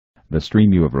The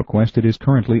stream you have requested is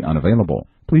currently unavailable.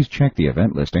 Please check the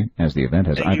event listing, as the event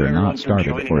has either not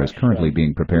started or is currently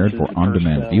being prepared for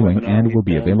on-demand viewing and will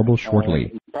be available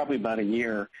shortly. Probably about a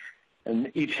year. And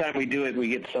each time we do it, we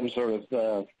get some sort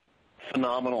of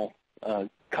phenomenal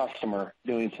customer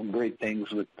doing some great things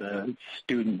with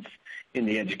students in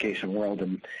the education world.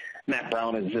 And Matt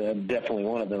Brown is definitely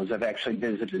one of those. I've actually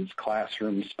visited his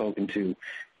classroom, spoken to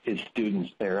his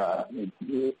students there.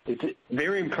 It's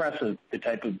very impressive, the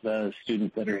type of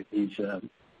students that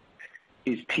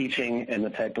he's teaching and the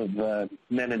type of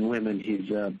men and women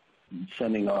he's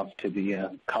sending off to the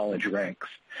college ranks.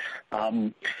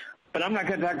 But I'm not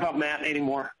going to talk about Matt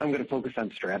anymore. I'm going to focus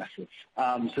on Stratasys.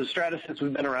 So Stratasys,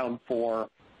 we've been around for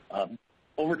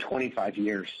over 25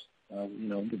 years.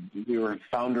 We were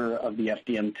founder of the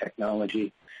FDM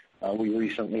technology. We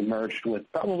recently merged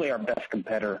with probably our best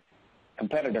competitor,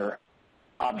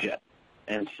 Object.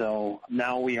 And so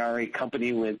now we are a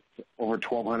company with over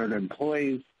 1,200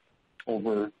 employees,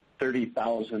 over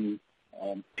 30,000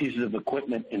 pieces of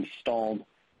equipment installed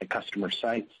at customer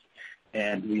sites.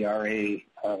 And we are a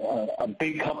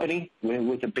big company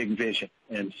with a big vision.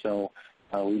 And so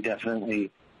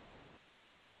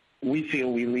we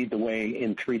feel we lead the way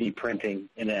in 3D printing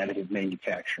and additive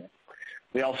manufacturing.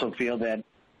 We also feel that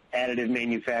additive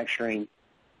manufacturing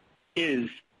is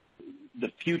the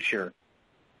future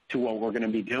to what we're going to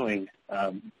be doing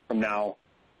from now,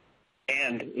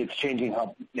 and it's changing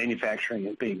how manufacturing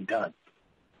is being done.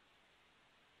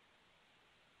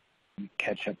 Let me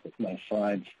catch up with my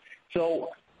slides. So,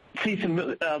 see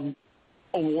some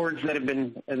awards that have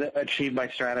been achieved by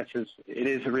Stratasys. It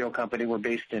is a real company. We're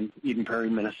based in Eden Prairie,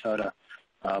 Minnesota,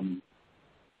 and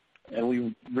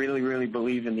we really, really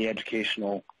believe in the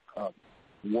educational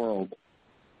world.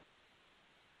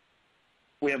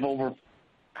 We have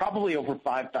probably over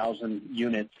 5,000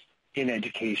 units in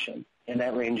education, and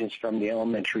that ranges from the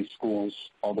elementary schools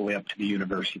all the way up to the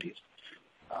universities.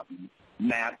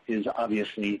 Matt is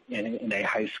obviously in a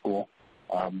high school,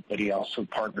 but he also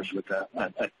partners with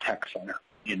a tech center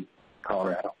in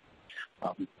Colorado.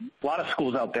 A lot of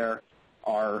schools out there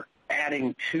are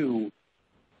adding to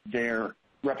their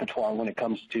repertoire when it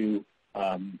comes to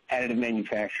additive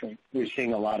manufacturing. We're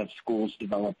seeing a lot of schools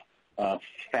develop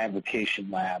fabrication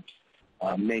labs,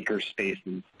 maker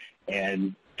spaces,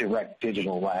 and direct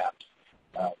digital labs.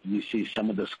 You see some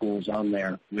of the schools on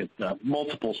there with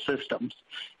multiple systems,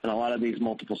 and a lot of these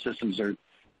multiple systems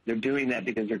they're doing that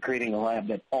because they're creating a lab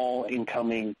that all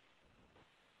incoming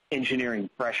engineering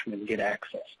freshmen get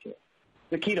access to.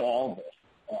 The key to all of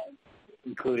this,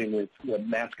 including with what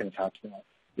Matt's going to talk about,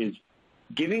 is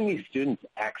giving these students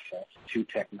access to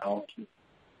technology.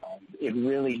 It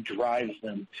really drives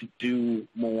them to do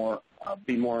more,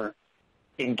 be more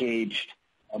engaged.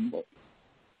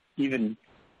 Even,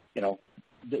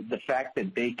 the fact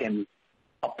that they can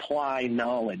apply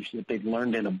knowledge that they've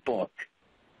learned in a book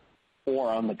or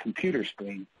on the computer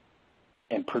screen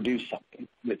and produce something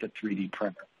with a 3D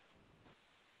printer.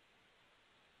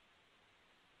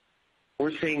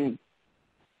 We're seeing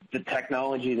the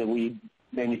technology that we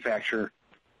manufacture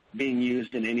being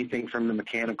used in anything from the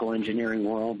mechanical engineering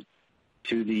world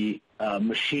to the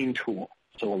machine tool.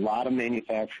 So a lot of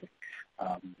manufacturing.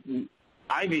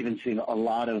 I've even seen a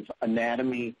lot of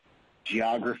anatomy,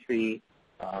 geography,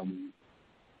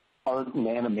 art and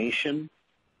animation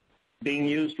being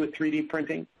used with 3D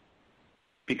printing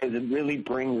because it really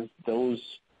brings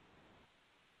those,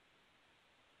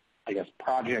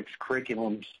 projects,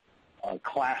 curriculums,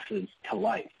 classes to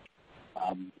life.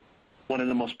 One of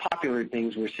the most popular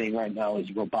things we're seeing right now is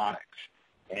robotics,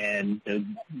 and the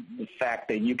fact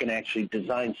that you can actually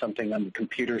design something on the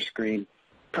computer screen,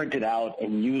 print it out,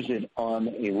 and use it on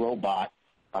a robot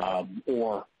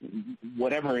or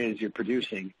whatever it is you're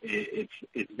producing.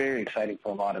 It's very exciting for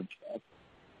a lot of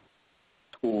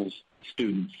schools,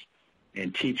 students,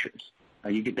 and teachers.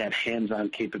 You get that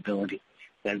hands-on capability,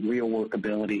 that real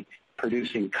workability,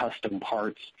 producing custom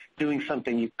parts, doing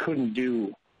something you couldn't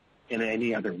do in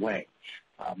any other way.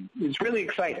 It's really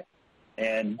exciting.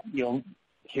 And you'll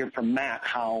hear from Matt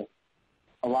how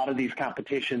a lot of these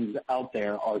competitions out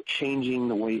there are changing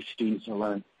the way students are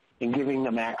learning and giving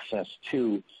them access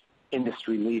to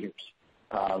industry leaders,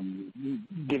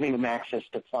 giving them access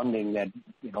to funding that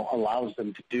allows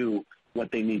them to do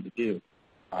what they need to do.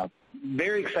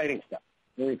 Very exciting stuff.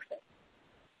 Very exciting.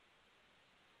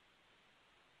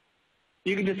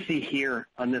 You can just see here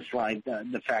on this slide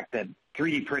the fact that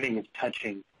 3D printing is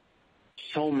touching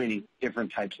so many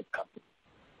different types of companies,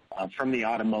 from the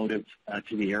automotive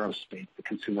to the aerospace, the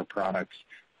consumer products,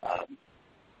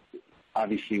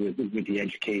 obviously with the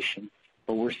education.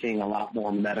 But we're seeing a lot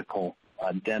more medical,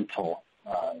 dental,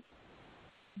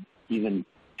 even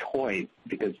toys,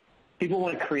 because people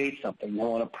want to create something. They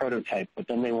want to prototype, but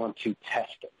then they want to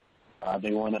test it.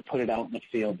 They want to put it out in the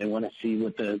field. They want to see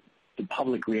what the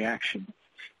public reaction is.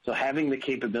 So having the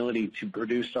capability to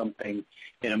produce something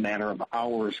in a matter of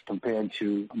hours compared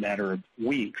to a matter of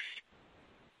weeks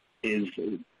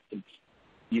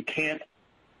you can't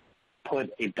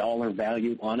put a dollar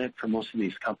value on it for most of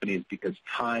these companies, because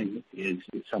time is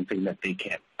something that they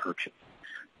can't purchase.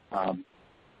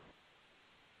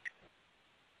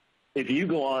 If you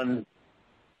go on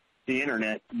the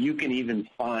internet, you can even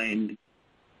find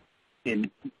in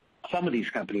some of these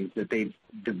companies that they've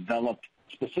developed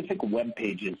specific web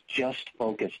pages just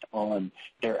focused on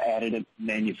their additive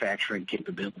manufacturing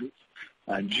capabilities.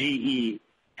 GE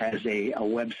has a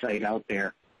website out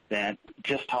there that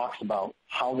just talks about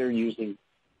how they're using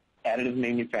additive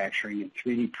manufacturing and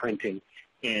 3D printing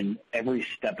in every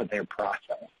step of their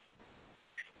process.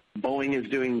 Boeing is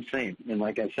doing the same, and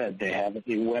like I said, they have a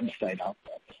website out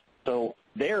there. So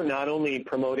they're not only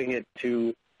promoting it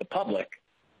to the public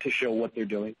to show what they're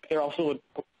doing, they're also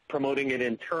promoting it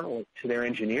internally to their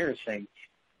engineers, saying,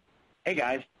 hey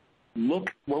guys,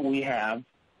 look what we have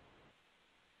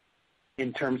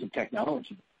in terms of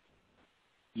technology.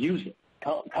 Use it.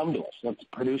 Come to us. Let's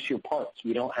produce your parts.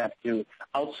 We don't have to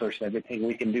outsource everything.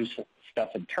 We can do stuff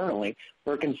internally,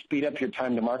 or it can speed up your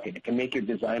time to market. It can make your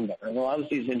design better. It allows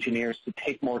these engineers to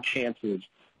take more chances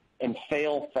and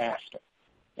fail faster.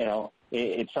 You know,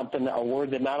 it's something, a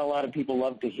word that not a lot of people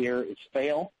love to hear is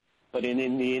fail, but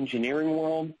in the engineering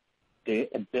world, the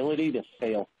ability to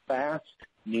fail fast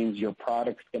means your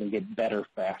product's going to get better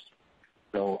fast.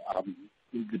 So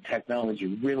the technology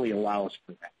really allows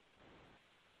for that.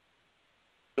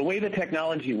 The way the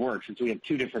technology works is we have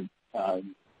two different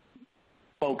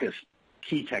focused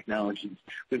key technologies.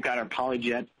 We've got our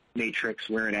polyjet matrix,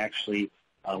 where it actually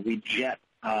we jet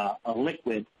a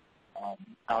liquid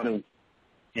out of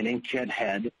an inkjet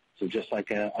head, so just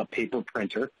like a paper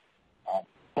printer,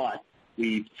 but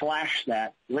we flash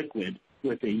that liquid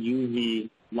with a UV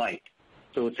light.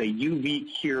 So it's a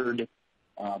UV cured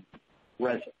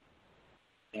resin.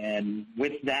 And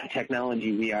with that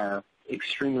technology, we are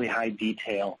extremely high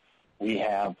detail. We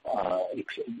have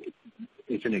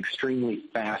it's an extremely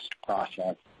fast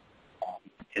process,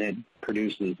 and it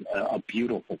produces a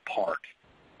beautiful part.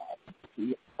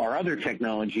 Our other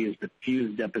technology is the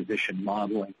fused deposition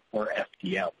modeling, or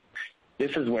FDM.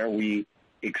 This is where we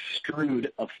extrude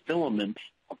a filament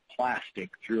of plastic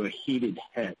through a heated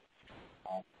head.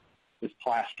 This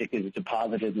plastic is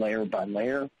deposited layer by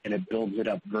layer, and it builds it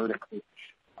up vertically.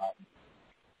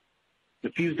 The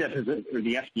fused deposition, or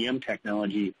the FDM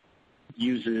technology,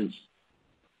 uses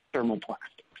thermoplastics,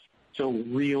 so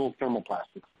real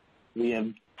thermoplastics. We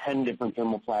have 10 different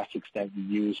thermoplastics that we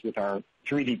use with our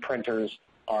 3D printers.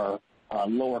 Our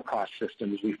lower cost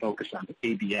systems, we focus on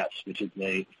ABS, which is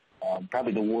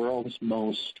probably the world's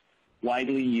most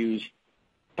widely used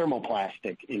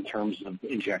thermoplastic in terms of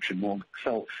injection molding.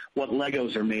 So what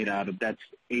Legos are made out of, that's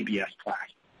ABS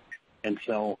plastic. And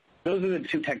so those are the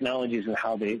two technologies and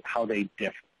how they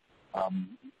differ.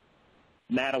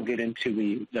 Matt will get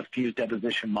into the fused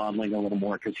deposition modeling a little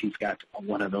more, because he's got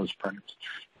one of those printers.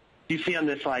 You see on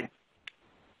this slide,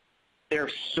 there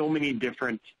are so many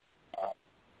different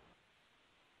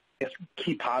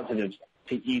key positives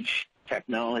to each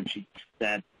technology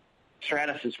that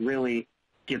Stratasys really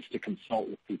gets to consult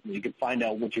with people. You can find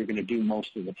out what you're going to do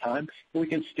most of the time, and we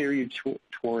can steer you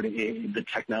toward the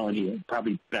technology that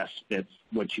probably best fits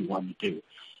what you want to do.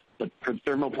 But for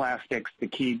thermoplastics, the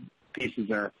key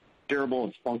pieces are durable,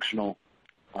 it's functional,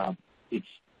 it's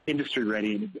industry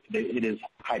ready, and it is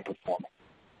high performance.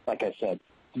 Like I said,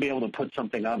 to be able to put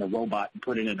something on a robot and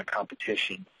put it in a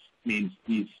competition means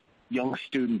these young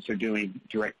students are doing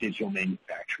direct digital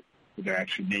manufacturing. They're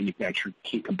actually manufacturing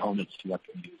key components to what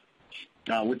they're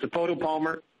using. With the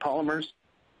photopolymers,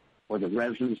 or the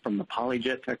resins from the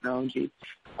polyjet technology,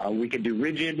 we can do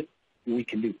rigid, we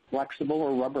can do flexible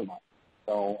or rubber-like.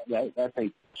 So that's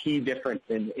a key difference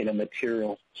in a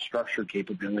material structure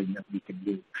capability that we can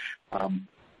do.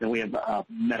 Then we have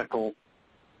medical.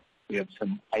 We have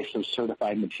some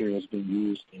ISO-certified materials being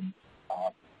used in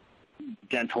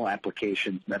dental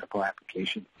applications, medical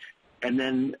applications. And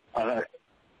then a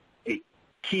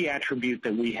key attribute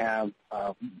that we have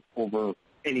over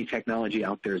any technology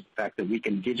out there is the fact that we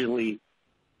can digitally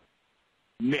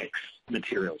mix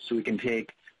materials. So we can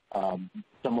take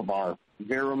some of our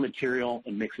Vero material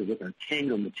and mix it with our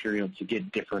Tango material to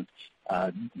get different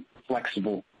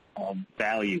flexible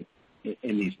value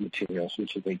in these materials,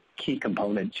 which is a key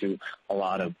component to a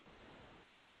lot of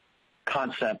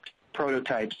concept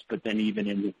prototypes, but then even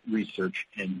in the research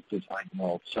and design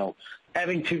world. So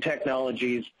having two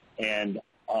technologies and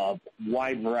a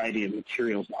wide variety of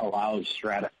materials allows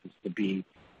Stratasys to be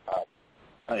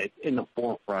in the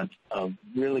forefront of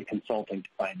really consulting to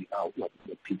finding out what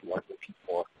people are looking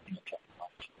for in the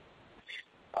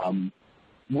technology.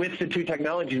 With the two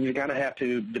technologies, we kind of have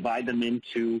to divide them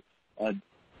into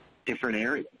different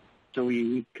areas. So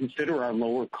we consider our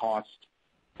lower cost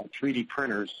 3D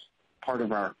printers part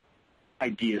of our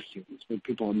idea series, where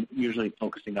people are usually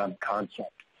focusing on the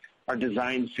concept. Our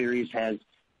design series has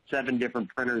 7 different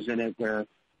printers in it, where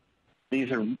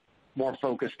these are more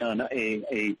focused on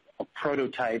a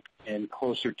prototype and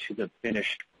closer to the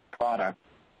finished product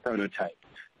prototype.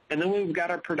 And then we've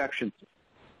got our production,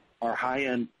 our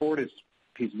high-end Fortis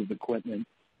pieces of equipment,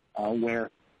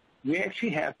 where we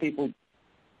actually have people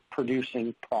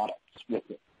producing products with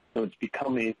it. So it's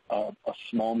becoming a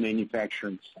small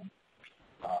manufacturing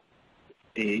center,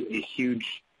 a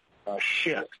huge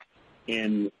shift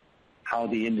in how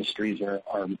the industries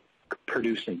are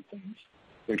producing things.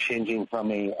 They're changing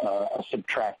from a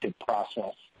subtractive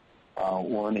process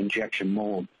or an injection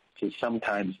mold to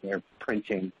sometimes they're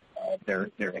printing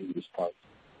their end-use parts.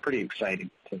 Pretty exciting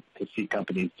to see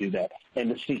companies do that, and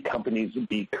to see companies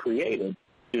be creative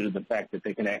due to the fact that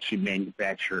they can actually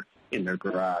manufacture in their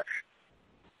garage.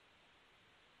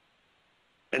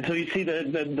 And so you see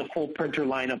the full printer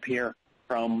lineup here,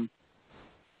 from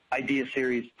idea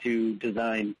series to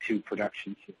design to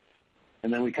production series.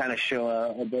 And then we kind of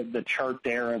show the chart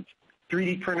there of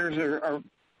 3D printers are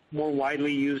more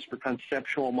widely used for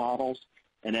conceptual models,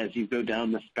 and as you go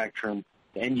down the spectrum,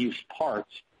 the end-use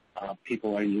parts,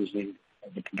 people are using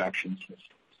the production systems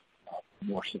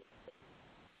more so.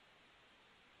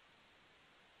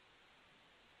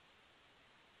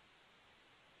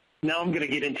 Now I'm going to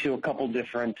get into a couple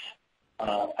different,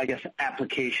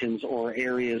 applications or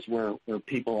areas where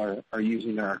people are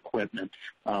using our equipment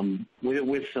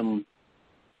with some,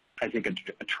 I think,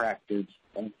 attractive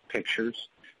pictures.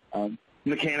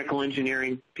 Mechanical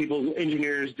engineering,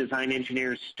 engineers, design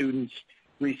engineers, students,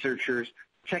 researchers,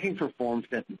 checking for form,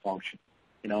 fit, and function.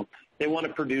 They want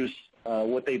to produce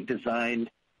what they've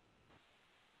designed,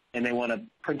 and they want to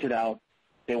print it out.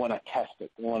 They want to test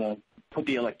it. They want to put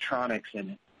the electronics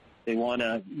in it. They want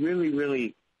to really,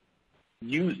 really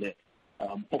use it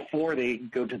before they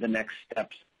go to the next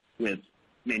steps with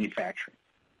manufacturing.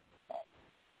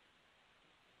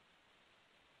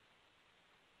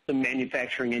 The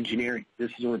manufacturing engineering,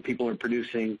 this is where people are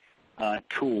producing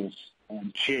tools,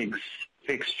 jigs,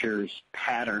 fixtures,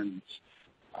 patterns,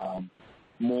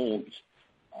 molds.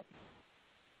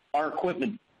 Our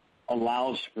equipment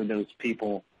allows for those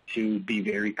people to be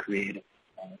very creative.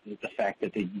 The fact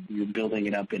that you're building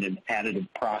it up in an additive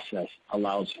process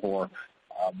allows for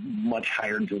much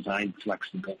higher design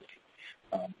flexibility.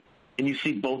 And you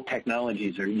see both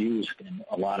technologies are used in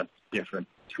a lot of different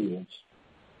tools.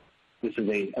 This is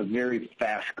a very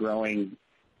fast-growing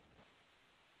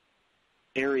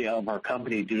area of our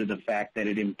company due to the fact that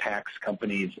it impacts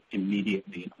companies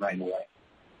immediately, right away.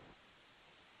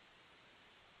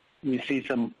 We see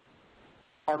some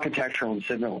architectural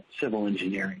and civil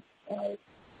engineering.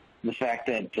 The fact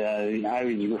that I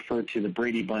always refer to the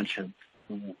Brady Bunch of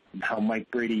how Mike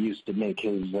Brady used to make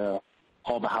his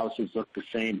all the houses look the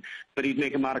same, but he'd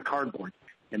make them out of cardboard,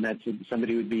 and that's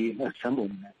somebody would be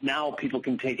assembling that. Now people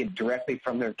can take it directly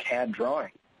from their CAD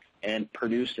drawing and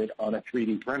produce it on a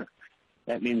 3D printer.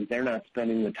 That means they're not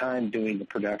spending the time doing the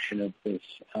production of this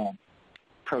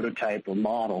prototype or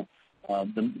model.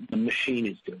 The machine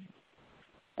is doing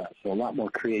it. So a lot more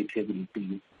creativity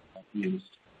being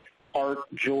used. Art,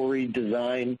 jewelry,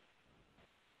 design.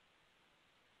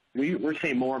 We're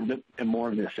seeing more of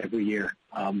this every year.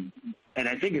 And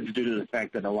I think it's due to the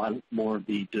fact that a lot more of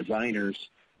the designers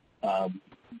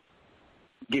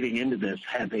getting into this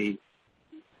have a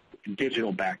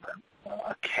digital background,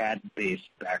 a CAD-based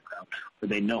background, where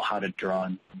they know how to draw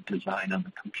and design on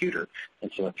the computer. And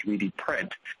so a 3D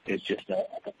print is just the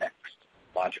next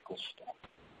logical step.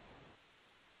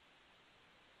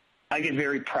 I get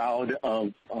very proud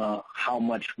of how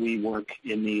much we work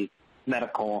in the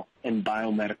medical and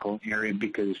biomedical area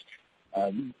because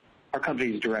our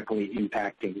company is directly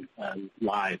impacting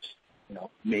lives,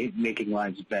 making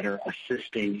lives better,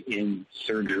 assisting in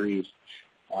surgeries,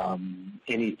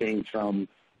 anything from,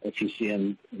 if you see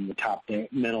in the top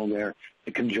middle there,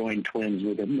 the conjoined twins,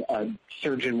 where a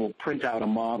surgeon will print out a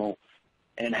model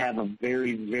and have a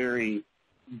very, very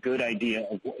good idea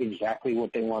of exactly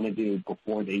what they want to do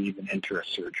before they even enter a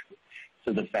surgery.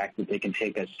 So the fact that they can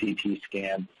take a CT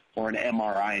scan or an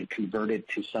MRI and convert it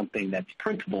to something that's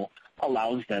printable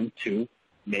allows them to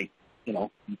make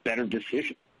better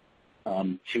decisions,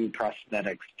 to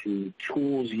prosthetics, to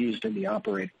tools used in the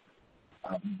operating.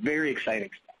 Very exciting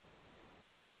stuff.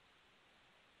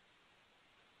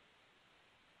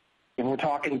 And we're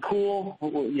talking cool,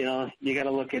 you got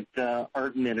to look at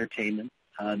art and entertainment.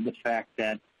 The fact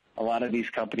that a lot of these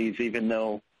companies, even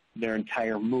though their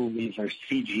entire movies are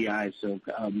CGI, so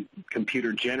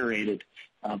computer generated,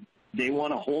 they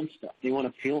want to hold stuff. They want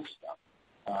to feel stuff.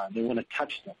 They want to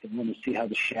touch stuff. They want to see how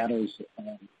the shadows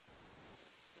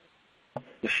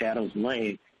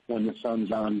lay when the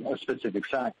sun's on a specific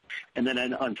side. And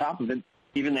then on top of it,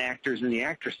 even the actors and the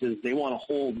actresses, they want to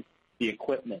hold the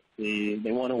equipment. They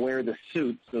want to wear the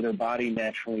suit so their body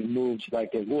naturally moves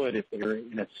like it would if they were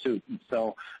in a suit. And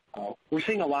so we're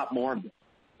seeing a lot more of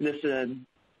this.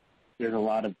 There's a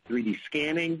lot of 3D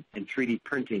scanning and 3D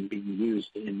printing being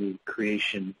used in the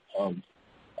creation of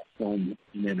film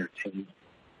and entertainment.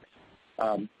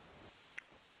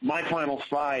 My final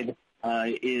slide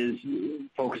is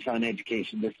focused on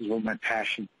education. This is where my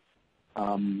passion.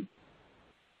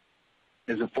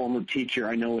 As a former teacher,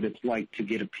 I know what it's like to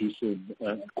get a piece of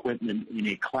equipment in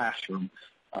a classroom.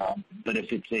 But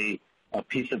if it's a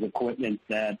piece of equipment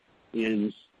that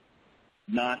is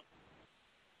not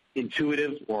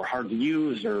intuitive or hard to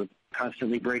use or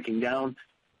constantly breaking down,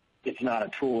 it's not a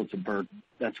tool, it's a burden.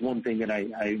 That's one thing that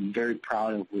I'm very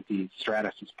proud of with the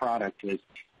Stratasys product is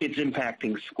it's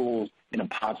impacting schools in a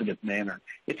positive manner.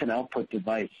 It's an output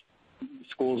device.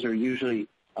 Schools are usually,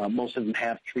 most of them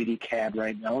have 3D CAD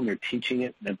right now, and they're teaching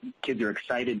it, and the kids are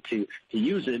excited to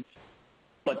use it,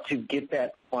 but to get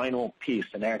that final piece,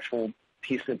 an actual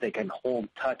piece that they can hold,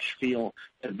 touch, feel,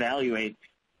 evaluate,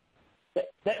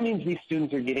 that means these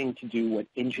students are getting to do what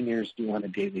engineers do on a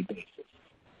daily basis.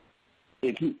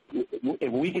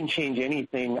 If we can change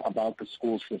anything about the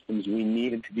school systems, we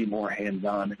need it to be more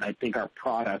hands-on, and I think our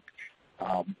product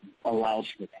allows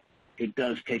for that. It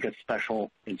does take a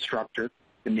special instructor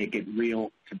to make it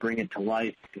real, to bring it to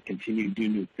life, to continue to do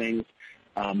new things,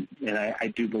 and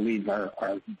I do believe our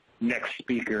next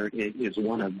speaker is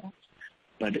one of those.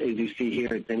 But as you see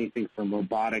here, it's anything from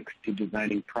robotics to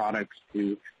designing products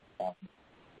to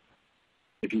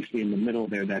if you see in the middle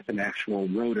there, that's an actual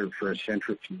rotor for a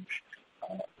centrifuge,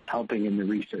 helping in the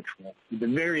research world. It's a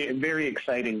very, very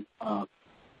exciting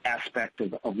aspect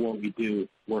of what we do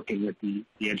working with the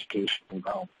educational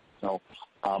realm. So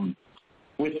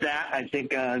with that, I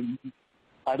think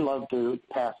I'd love to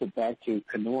pass it back to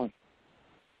Kanor.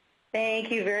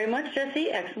 Thank you very much, Jesse.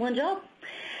 Excellent job.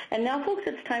 And now, folks,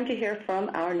 it's time to hear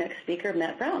from our next speaker,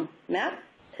 Matt Brown. Matt,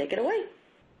 take it away.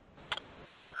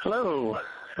 Hello.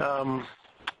 Let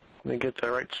me get the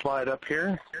right slide up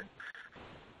here.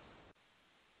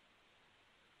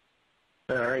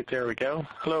 All right, there we go.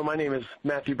 Hello, my name is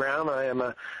Matthew Brown. I am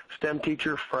a STEM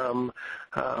teacher from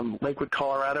Lakewood,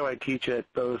 Colorado. I teach at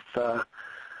both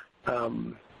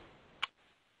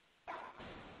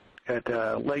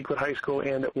at Lakewood High School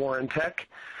and at Warren Tech.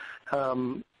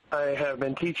 I have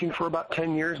been teaching for about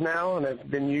 10 years now, and I've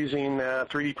been using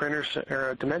 3D printers,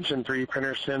 or Dimension 3D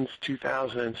printers, since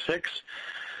 2006.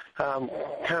 Kind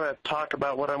of talk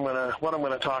about what I'm going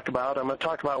to talk about. I'm going to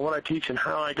talk about what I teach and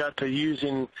how I got to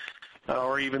using,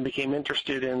 or even became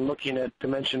interested in looking at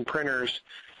Dimension printers,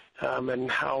 and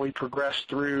how we progressed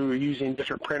through using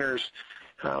different printers.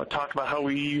 Talk about how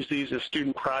we use these as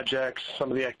student projects, some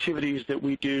of the activities that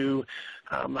we do,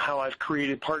 how I've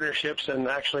created partnerships, and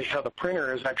actually how the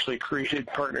printer has actually created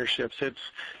partnerships.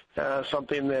 It's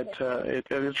something that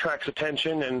it attracts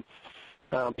attention,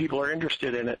 and people are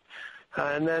interested in it.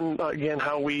 And then, again,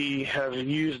 how we have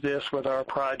used this with our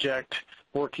project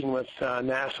working with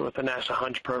NASA, with the NASA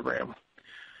HUNCH program.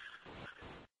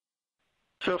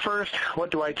 So first, what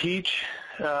do I teach?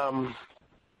 I've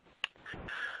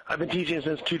been teaching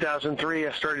since 2003.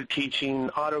 I started teaching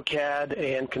AutoCAD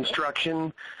and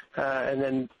construction, and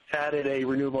then added a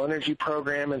renewable energy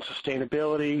program and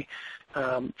sustainability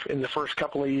in the first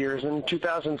couple of years. In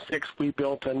 2006, we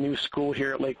built a new school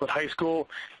here at Lakewood High School,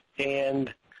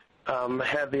 and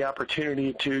had the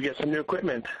opportunity to get some new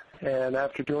equipment. And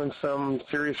after doing some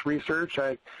serious research,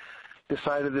 I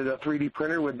decided that a 3D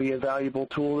printer would be a valuable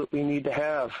tool that we need to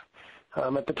have.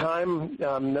 At the time,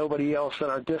 nobody else in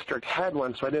our district had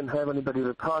one, so I didn't have anybody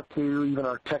to talk to, even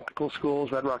our technical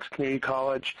schools, Red Rocks Community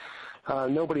College.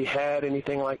 Nobody had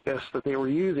anything like this that they were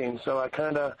using, so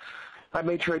I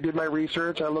made sure I did my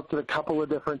research. I looked at a couple of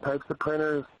different types of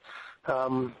printers,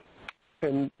 and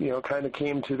kind of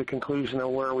came to the conclusion of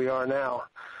where we are now.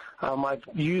 I've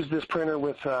used this printer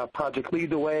with Project Lead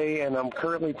the Way, and I'm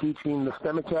currently teaching the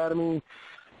STEM Academy.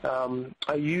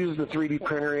 I use the 3D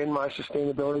printer in my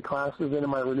sustainability classes and in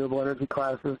my renewable energy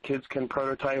classes. Kids can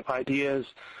prototype ideas,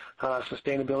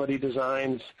 sustainability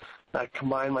designs. I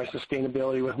combine my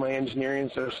sustainability with my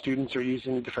engineering, so students are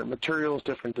using different materials,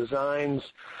 different designs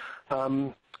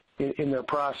in their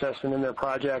process and in their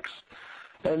projects.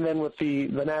 And then with the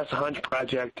NASA HUNCH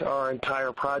project, our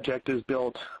entire project is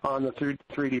built on the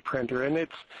 3D printer, and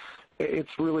it's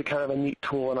really kind of a neat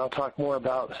tool, and I'll talk more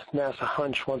about NASA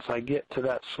HUNCH once I get to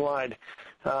that slide.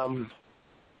 Let's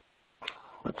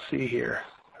see here.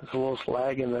 There's a little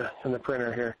lag in the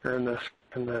printer here, or in the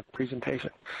presentation.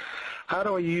 How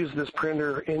do I use this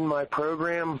printer in my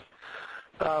program?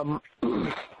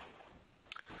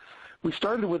 We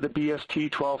started with the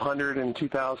BST 1200 in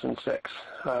 2006.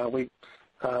 We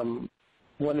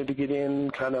wanted to get in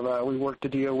we worked a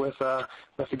deal with the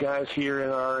guys here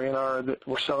that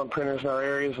were selling printers in our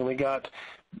areas, and we got,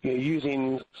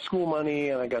 using school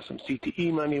money, and I got some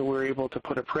CTE money, we were able to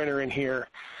put a printer in here.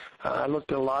 I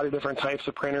looked at a lot of different types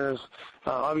of printers.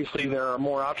 Obviously, there are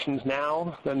more options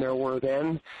now than there were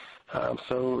then.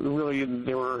 So really,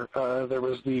 there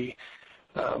was the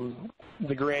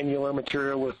granular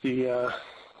material with the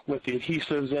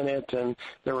adhesives in it, and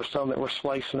there were some that were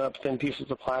slicing up thin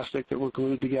pieces of plastic that were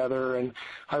glued together. And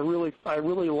I really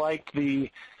liked the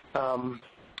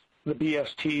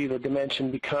BST, the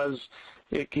Dimension, because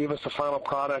it gave us a final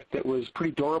product that was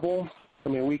pretty durable. I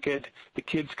mean, the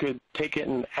kids could take it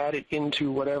and add it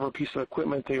into whatever piece of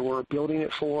equipment they were building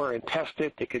it for and test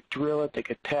it. They could drill it, they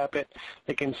could tap it,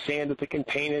 they can sand it, they can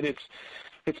paint it.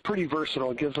 It's pretty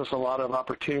versatile. It gives us a lot of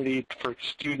opportunity for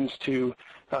students to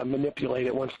manipulate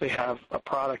it once they have a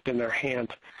product in their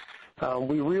hand.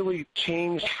 We really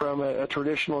changed from a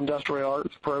traditional industrial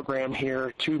arts program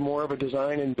here to more of a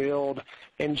design and build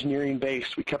engineering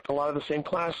base. We kept a lot of the same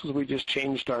classes. We just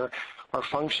changed our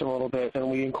function a little bit, and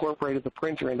we incorporated the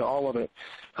printer into all of it.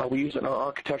 We use it in our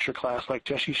architecture class, like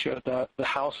Jesse showed, the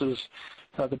houses,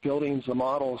 the buildings, the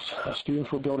models.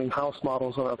 Students were building house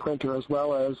models on our printer, as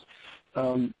well as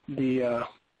the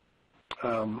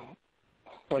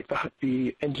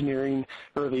engineering,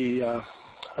 or the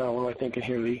what am I thinking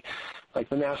here? The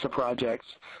NASA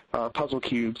projects, puzzle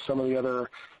cubes, some of the other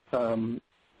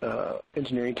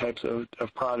engineering types of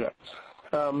projects.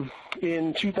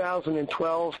 In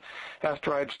 2012,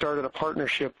 after I'd started a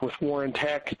partnership with Warren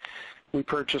Tech, we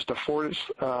purchased a Fortis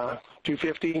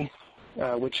 250,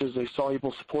 which is a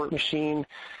soluble support machine.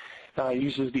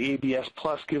 Uses the ABS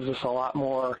Plus, gives us a lot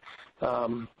more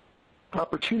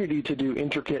opportunity to do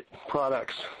intricate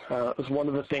products. It was one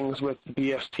of the things with the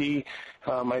BST.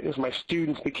 As my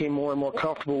students became more and more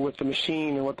comfortable with the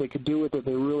machine and what they could do with it,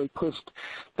 they really pushed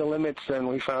the limits, and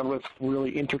we found with really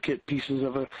intricate pieces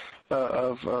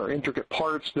or intricate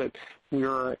parts that they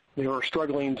were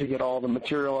struggling to get all the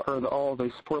material, or all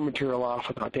the support material off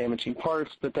without damaging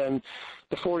parts. But then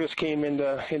the Fortis came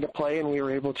into play, and we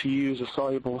were able to use a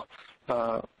soluble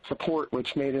support,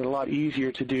 which made it a lot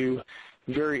easier to do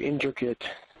very intricate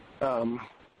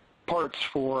parts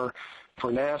for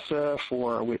NASA.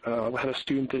 We had a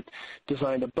student that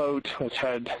designed a boat which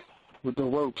had with the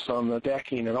ropes on the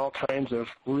decking and all kinds of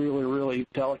really, really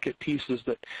delicate pieces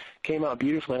that came out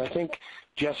beautifully. And I think,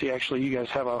 Jesse, actually, you guys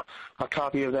have a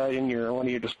copy of that in one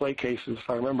of your display cases, if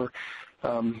I remember.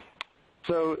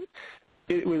 So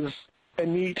it was a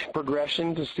neat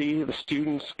progression to see the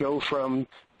students go from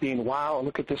being, wow,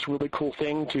 look at this really cool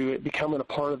thing, to it becoming a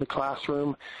part of the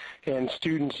classroom and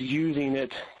students using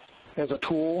it as a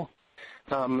tool.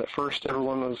 At first,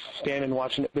 everyone was standing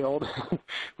watching it build,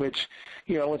 which,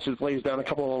 once it lays down a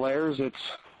couple of layers, it's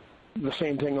the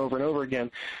same thing over and over again.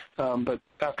 But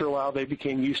after a while, they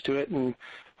became used to it and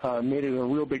made it a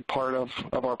real big part of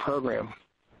our program.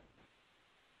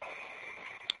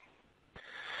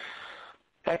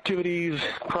 Activities,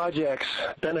 projects,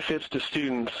 benefits to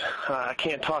students. I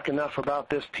can't talk enough about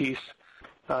this piece.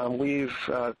 We've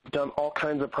done all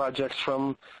kinds of projects.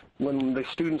 From when the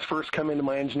students first come into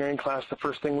my engineering class, the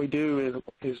first thing we do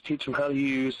is teach them how to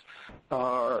use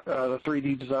the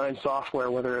 3D design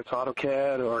software, whether it's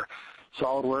AutoCAD or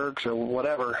SolidWorks or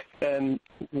whatever. And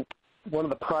one of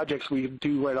the projects we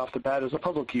do right off the bat is a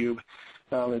puzzle cube.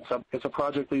 It's a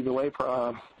project lead the way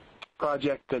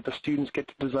project that the students get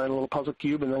to design a little puzzle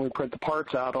cube, and then we print the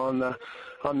parts out on the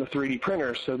 3D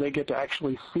printer, so they get to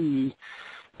actually see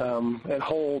and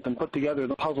hold and put together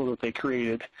the puzzle that they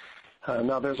created.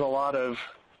 Now, there's a lot of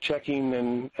checking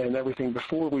and everything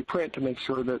before we print to make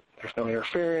sure that there's no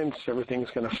interference,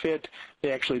 everything's going to fit.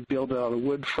 They actually build it out of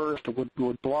wood first, the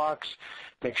wood blocks,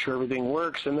 make sure everything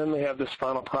works, and then they have this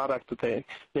final product that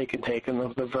they can take in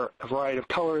the variety of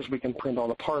colors. We can print all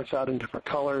the parts out in different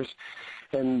colors,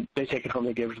 and they take it home,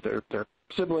 they give it to their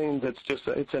siblings.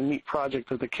 It's a neat project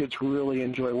that the kids really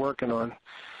enjoy working on.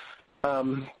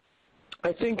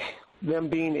 I think them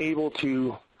being able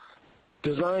to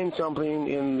design something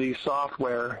in the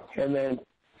software and then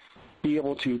be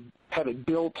able to have it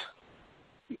built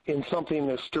in something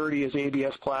as sturdy as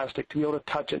ABS plastic, to be able to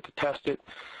touch it, to test it,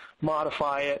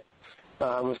 modify it,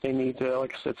 if they need to,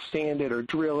 like I said, sand it or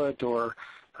drill it or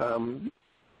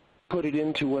put it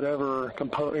into whatever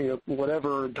component,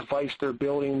 whatever device they're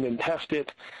building and test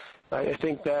it. I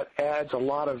think that adds a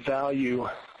lot of value,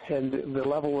 and the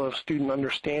level of student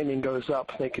understanding goes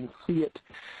up. They can see it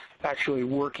actually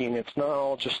working. It's not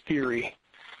all just theory.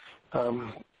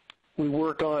 We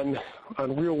work on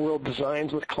real-world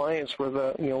designs with clients where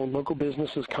the local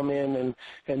businesses come in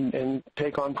and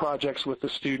take on projects with the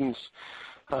students.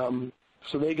 So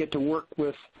they get to work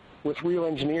with real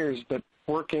engineers that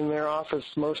work in their office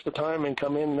most of the time and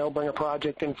come in and they'll bring a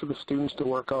project in for the students to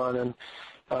work on, and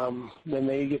then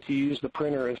they get to use the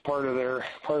printer as part of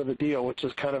the deal, which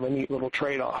is kind of a neat little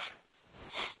trade-off.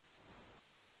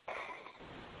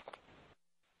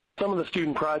 Some of the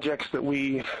student projects that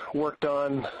we've worked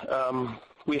on,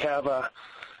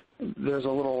 there's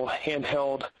a little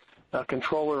handheld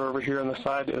controller over here on the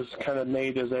side that is kind of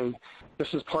made as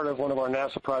this is part of one of our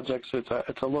NASA projects. It's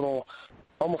a little,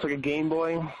 almost like a Game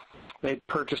Boy. They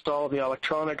purchased all of the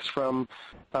electronics from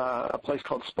a place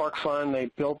called SparkFun.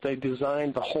 They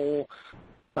designed the whole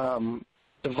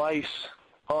device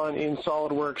in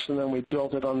SolidWorks, and then we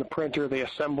built it on the printer. They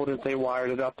assembled it, they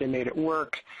wired it up, they made it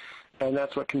work. And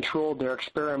that's what controlled their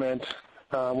experiment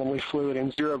when we flew it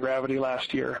in zero gravity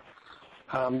last year.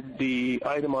 The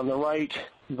item on the right,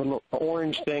 the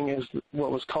orange thing, is what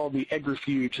was called the egg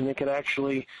refuge, and they could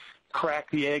actually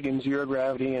crack the egg in zero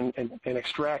gravity and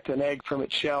extract an egg from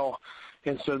its shell.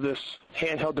 And so this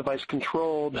handheld device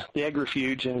controlled the egg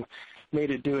refuge and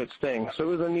made it do its thing. So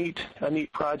it was a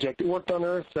neat project. It worked on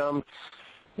Earth.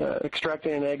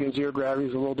 Extracting an egg in zero gravity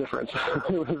is a little different. So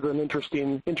it was an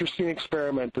interesting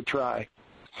experiment to try.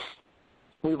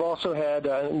 We've also had,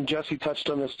 and Jesse touched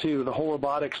on this too, the whole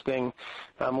robotics thing.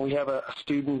 We have a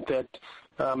student that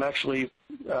actually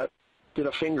did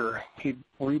a finger. He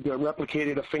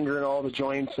replicated a finger in all the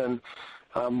joints and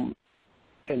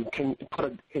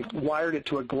wired it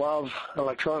to a glove,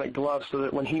 electronic glove, so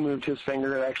that when he moved his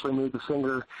finger, it actually moved the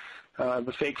finger.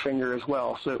 The fake finger as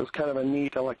well. So it was kind of a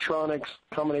neat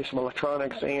combination of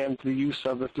electronics and the use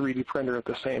of the 3D printer at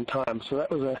the same time. So that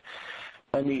was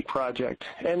a neat project.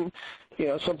 And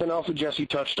something else that Jesse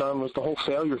touched on was the whole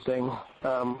failure thing.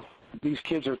 These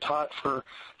kids are taught from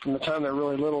the time they're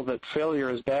really little that failure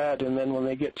is bad, and then when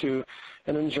they get to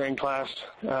an engineering class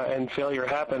and failure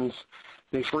happens,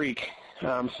 they freak.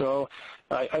 So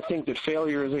I think that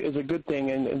failure is a good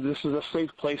thing, and this is a safe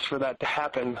place for that to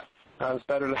happen. It's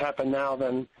better to happen now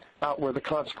than out where the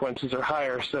consequences are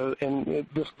higher. So,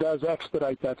 this does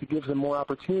expedite that. It gives them more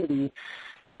opportunity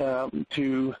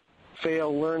to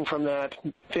fail, learn from that,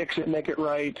 fix it, make it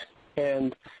right,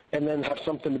 and then have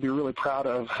something to be really proud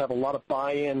of, have a lot of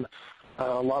buy-in,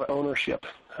 a lot of ownership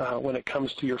when it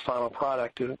comes to your final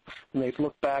product. And they've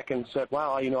looked back and said,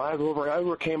 wow, I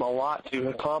overcame a lot to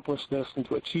accomplish this and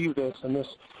to achieve this, and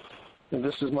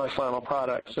this is my final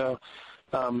product. So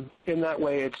in that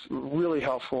way, it's really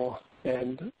helpful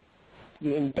and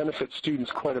benefits students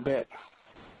quite a bit.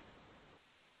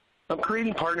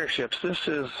 Creating partnerships.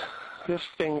 This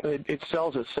thing, it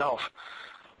sells itself.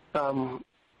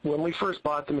 When we first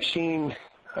bought the machine,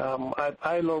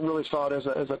 I really saw it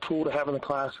as a tool to have in the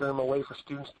classroom, a way for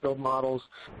students to build models.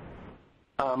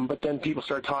 But then people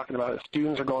started talking about it.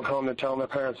 Students are going home and telling their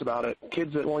parents about it.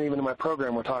 Kids that weren't even in my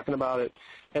program were talking about it.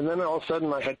 And then all of a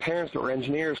sudden I had parents that were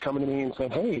engineers coming to me and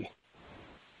saying, hey,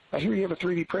 I hear you have a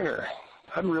 3D printer.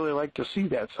 I'd really like to see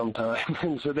that sometime.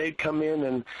 And so they'd come in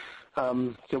and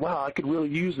say, wow, I could really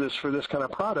use this for this kind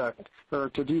of product or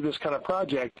to do this kind of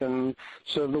project. And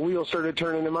so the wheels started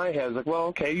turning in my head. Like, well,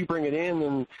 okay, you bring it in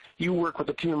and you work with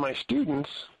a team of my students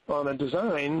on a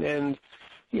design, and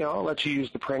I'll let you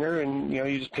use the printer, and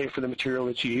you just pay for the material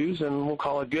that you use, and we'll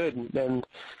call it good. And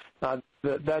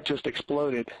that just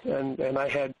exploded. And I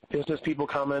had business people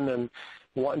coming and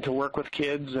wanting to work with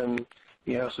kids, and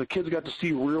so the kids got to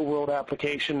see real-world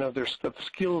application of the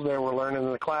skills they were learning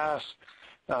in the class.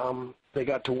 They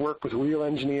got to work with real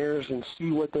engineers and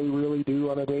see what they really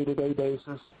do on a day-to-day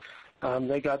basis.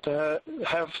 they got to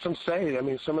have some say. I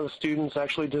mean, some of the students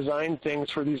actually designed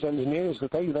things for these engineers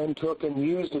that they then took and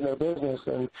used in their business,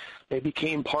 and they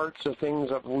became parts of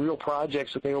things, of real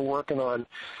projects that they were working on.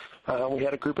 We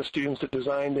had a group of students that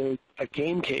designed a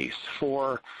game case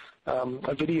for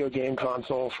a video game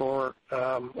console for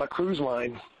a cruise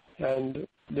line, and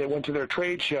they went to their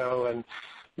trade show, and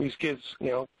these kids,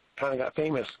 kind of got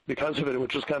famous because of it,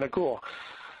 which was kind of cool.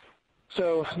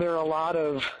 So there are a lot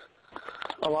of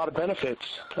benefits.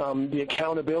 The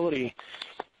accountability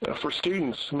for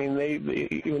students. I mean,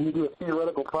 when you do a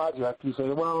theoretical project, you say,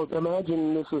 well,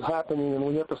 imagine this is happening and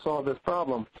we have to solve this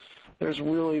problem. There's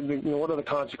really, what are the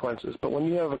consequences? But when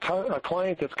you have a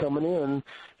client that's coming in,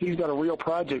 he's got a real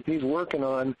project he's working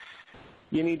on,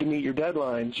 you need to meet your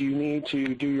deadlines. You need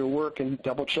to do your work and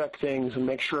double-check things and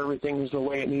make sure everything is the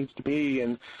way it needs to be.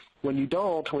 And when you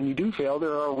do fail,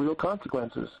 there are real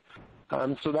consequences.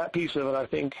 So that piece of it, I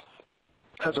think,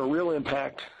 has a real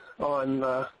impact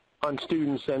on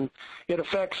students, and it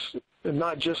affects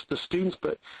not just the students,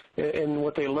 but in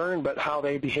what they learn, but how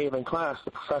they behave in class.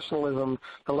 The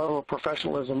level of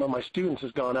professionalism of my students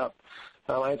has gone up.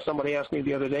 I had somebody ask me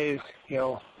the other day,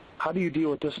 how do you deal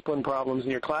with discipline problems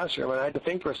in your classroom? And I had to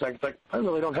think for a second. It's like, I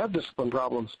really don't have discipline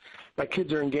problems. My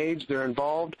kids are engaged, they're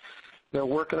involved, they're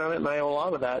working on it, and I owe a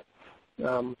lot of that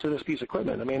to this piece of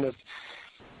equipment. I mean,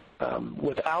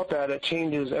 without that, it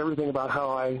changes everything about how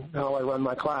I run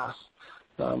my class.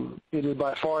 It is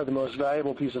by far the most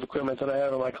valuable piece of equipment that I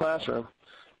have in my classroom.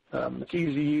 It's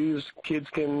easy to use. Kids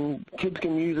can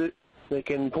use it. They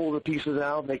can pull the pieces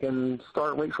out. They can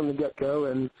start right from the get-go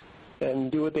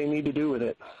and do what they need to do with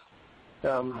it.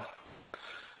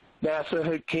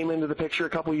 NASA came into the picture a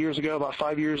couple years ago, about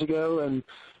 5 years ago, and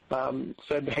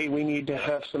said, hey, we need to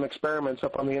have some experiments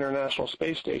up on the International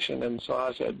Space Station. And so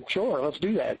I said, sure, let's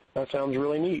do that. That sounds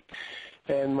really neat.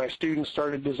 And my students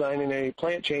started designing a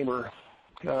plant chamber.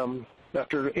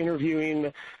 After interviewing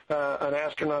an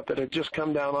astronaut that had just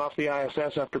come down off the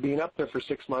ISS after being up there for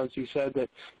 6 months, he said that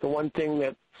the one thing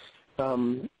that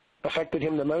affected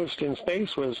him the most in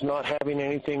space was not having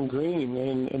anything green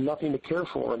and nothing to care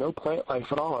for, no plant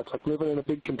life at all. It's like living in a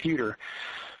big computer.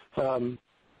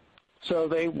 So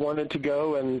they wanted to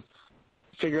go and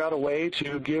figure out a way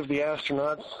to give the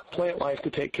astronauts plant life to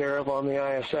take care of on the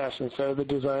ISS, and so they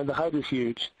designed the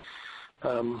hydrofuge.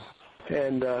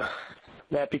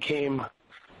 That became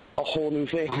a whole new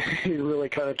thing. It really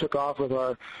kind of took off with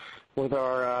our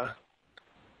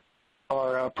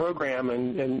program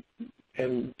and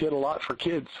did a lot for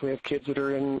kids. We have kids that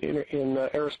are in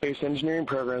aerospace engineering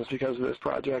programs because of this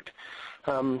project.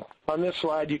 On this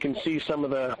slide, you can see some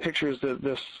of the pictures.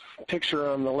 This picture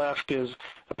on the left is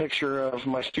a picture of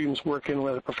my students working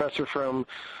with a professor from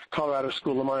Colorado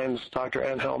School of Mines, Dr.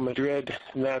 Angel Madrid,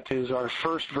 and that is our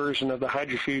first version of the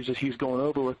hydrofuge that he's going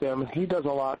over with them. And he does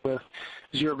a lot with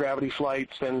zero-gravity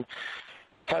flights, and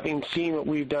having seen what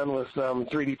we've done with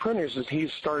 3D printers, is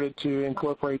he's started to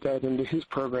incorporate that into his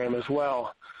program as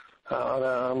well on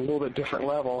a little bit different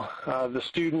level. The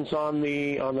students on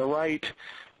the right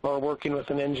are working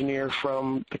with an engineer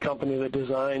from the company that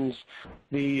designs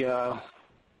the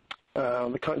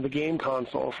game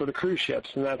console for the cruise ships,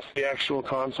 and that's the actual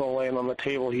console laying on the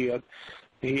table. He'd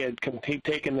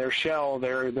taken their shell,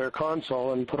 their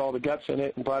console, and put all the guts in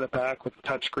it and brought it back with the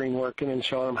touch screen working and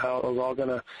showing them how it was all going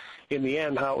to, in the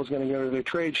end, how it was going to go to their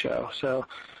trade show. So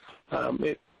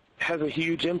it has a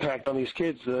huge impact on these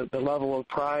kids, the level of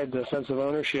pride, the sense of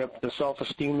ownership, the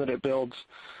self-esteem that it builds.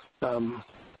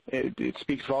 It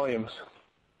speaks volumes.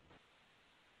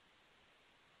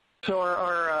 So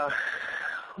our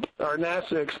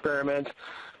NASA experiment,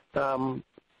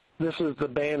 this is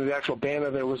the actual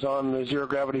banner that was on the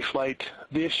zero-gravity flight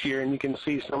this year, and you can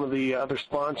see some of the other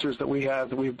sponsors that we have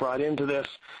that we've brought into this.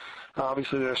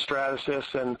 Obviously, there's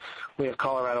Stratasys, and we have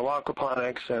Colorado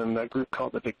Aquaponics, and a group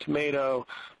called the Big Tomato.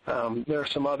 There are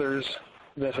some others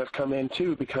that have come in,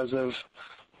 too, because of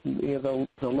the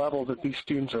level that these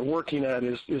students are working at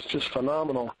is just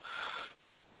phenomenal.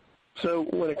 So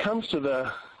when it comes to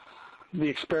the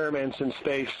experiments in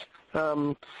space,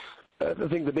 I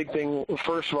think the big thing,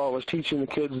 first of all, was teaching the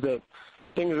kids that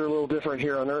things are a little different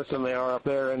here on Earth than they are up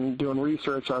there, and doing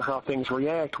research on how things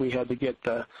react. We had to get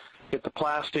the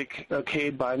plastic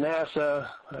okayed by NASA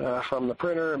from the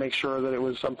printer and make sure that it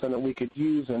was something that we could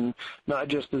use, and not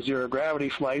just the zero-gravity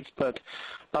flights, but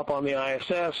up on the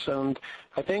ISS. And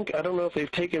I don't know if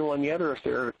they've taken one yet or if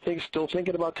they're still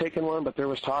thinking about taking one, but there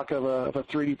was talk of a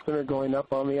 3D printer going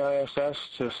up on the ISS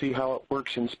to see how it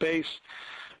works in space.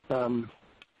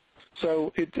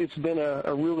 So it's been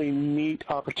a really neat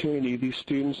opportunity. These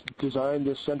students designed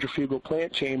this centrifugal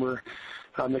plant chamber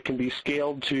that can be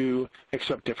scaled to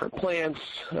accept different plants,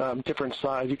 different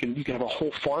size. You can have a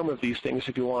whole farm of these things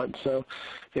if you want. So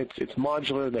it's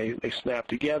modular. They snap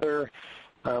together,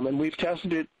 and we've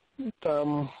tested it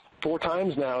 4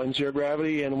 times now in zero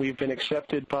gravity, and we've been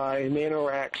accepted by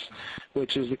NanoRacks,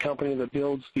 which is the company that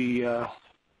builds the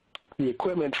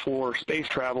equipment for space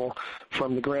travel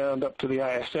from the ground up to the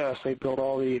ISS. They build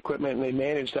all the equipment and they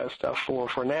manage that stuff for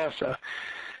NASA.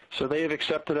 So they have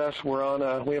accepted us. We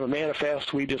have a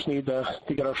manifest. We just need to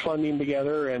get our funding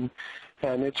together, and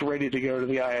it's ready to go to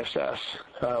the ISS.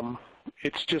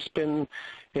 It's just been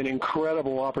an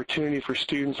incredible opportunity for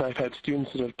students. I've had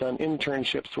students that have done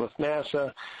internships with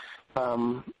NASA,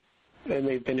 and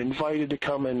they've been invited to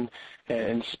come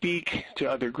and speak to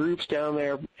other groups down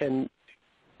there, and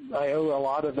I owe a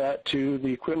lot of that to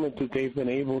the equipment that they've been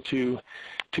able to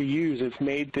use. It's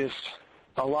made this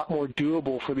a lot more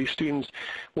doable for these students,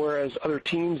 whereas other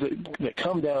teams that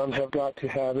come down they've got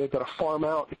to farm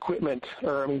out equipment,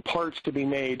 parts to be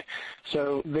made.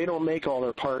 So they don't make all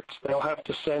their parts. They'll have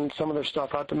to send some of their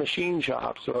stuff out to machine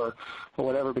shops or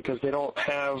whatever, because they don't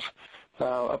have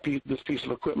this piece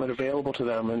of equipment available to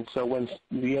them. And so when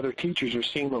the other teachers are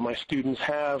seeing what my students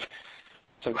have,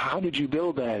 it's like, how did you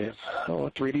build that? It's a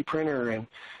 3D printer, and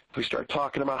we start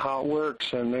talking about how it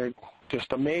works, and they're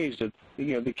just amazed that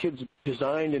the kids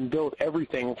designed and built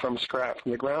everything from scratch,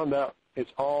 from the ground up.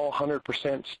 It's all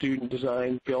 100% student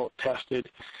designed, built,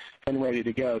 tested, and ready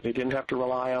to go. They didn't have to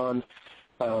rely on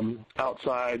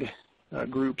outside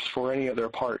groups for any of their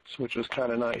parts, which was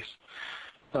kind of nice.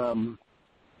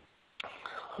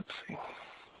 Let's see.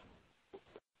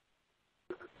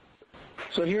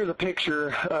 So here's a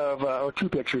picture of, or 2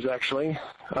 pictures actually,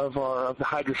 of the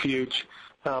hydrofuge.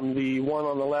 The one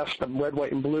on the left, the red,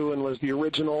 white, and blue one, was the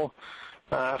original.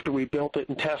 After we built it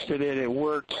and tested it, it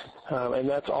worked, and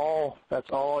that's all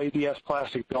ABS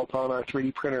plastic built on our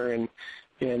 3D printer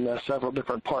in several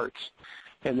different parts,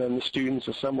 and then the students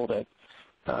assembled it.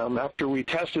 After we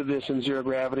tested this in zero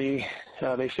gravity,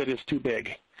 they said it's too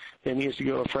big. It needs to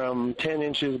go from 10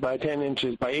 inches by 10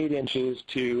 inches by 8 inches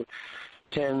to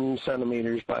 10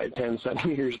 centimeters by 10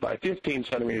 centimeters by 15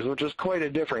 centimeters, which is quite a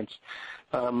difference.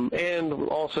 And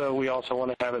also, we also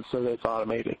want to have it so that it's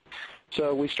automated.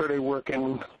 So we started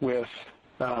working with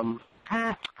Spark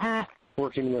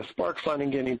Fund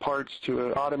and getting parts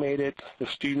to automate it. The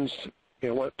students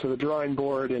went to the drawing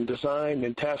board and designed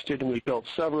and tested, and we built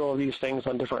several of these things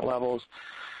on different levels.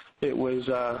 It was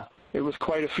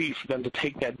quite a feat for them to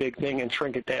take that big thing and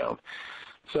shrink it down.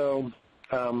 So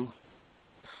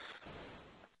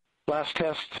last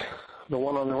test, the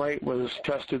one on the right, was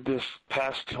tested this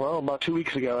past, about 2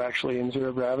 weeks ago actually, in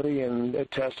zero gravity, and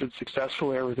it tested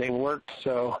successfully. Everything worked.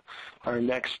 So our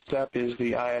next step is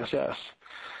the ISS.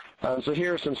 So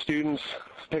here are some students,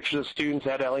 pictures of students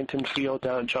at Ellington Field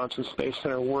down at Johnson Space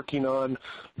Center working on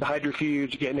the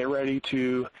hydrofuge, getting it ready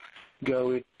to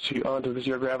go onto the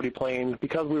zero gravity plane.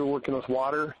 Because we were working with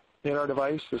water in our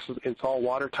device, it's all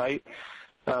watertight.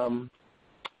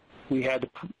 We had to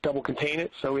double contain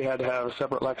it, so we had to have a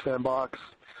separate Lexan box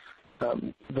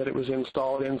that it was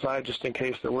installed inside just in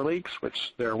case there were leaks,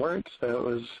 which there weren't. So it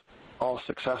was all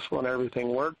successful and everything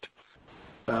worked.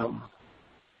 And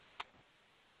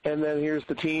then here's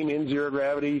the team in zero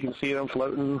gravity. You can see them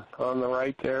floating on the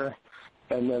right there.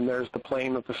 And then there's the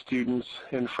plane with the students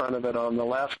in front of it on the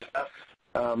left.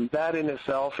 That in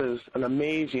itself is an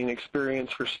amazing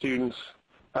experience for students.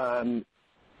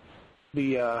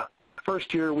 The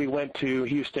first year we went to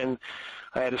Houston,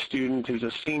 I had a student who's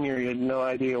a senior. He had no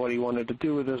idea what he wanted to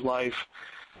do with his life.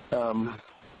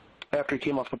 After he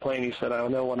came off the plane, he said, I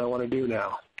know what I want to do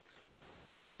now.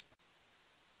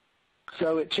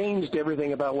 So it changed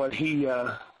everything about what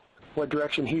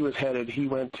direction he was headed. He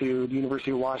went to the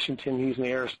University of Washington. He's in the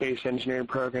aerospace engineering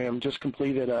program, just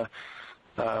completed an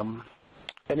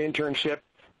internship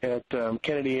at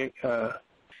Kennedy at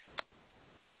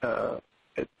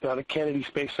the Kennedy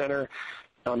Space Center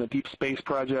on the Deep Space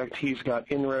Project. He's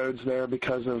got inroads there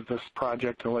because of this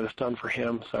project and what it's done for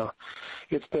him. So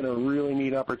it's been a really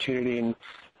neat opportunity, and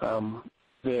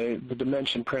the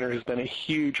Dimension printer has been a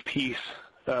huge piece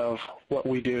of what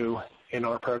we do in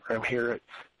our program here at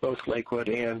both Lakewood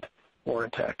and Warren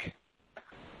Tech.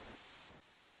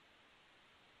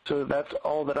 So that's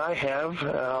all that I have.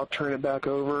 I'll turn it back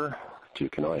over to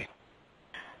Kanoi.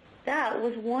 That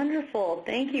was wonderful.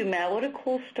 Thank you, Matt. What a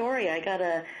cool story.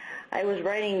 I was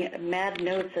writing mad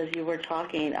notes as you were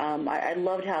talking. I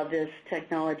loved how this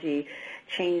technology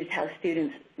changed how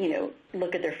students,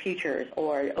 look at their futures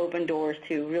or open doors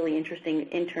to really interesting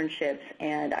internships,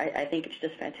 and I think it's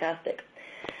just fantastic.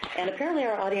 And apparently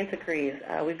our audience agrees.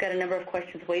 We've got a number of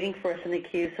questions waiting for us in the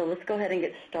queue, so let's go ahead and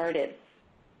get started.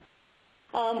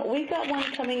 We've got one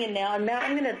coming in now, and Matt,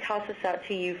 I'm going to toss this out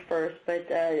to you first, but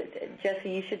Jesse,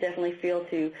 you should definitely feel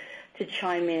to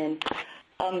chime in.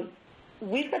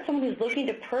 We've got someone who's looking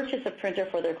to purchase a printer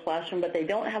for their classroom, but they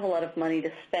don't have a lot of money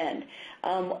to spend.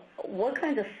 What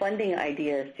kinds of funding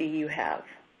ideas do you have?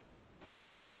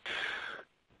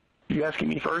 You asking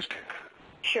me first?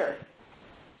 Sure.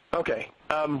 Okay.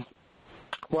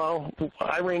 Well,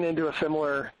 I ran into a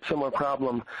similar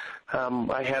problem.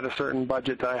 I had a certain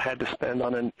budget that I had to spend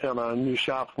on a new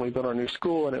shop when we built our new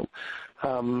school, and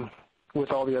it,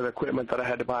 with all the other equipment that I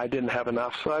had to buy, I didn't have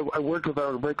enough. So I worked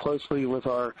very closely with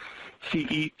our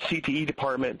CTE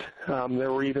department.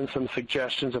 There were even some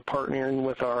suggestions of partnering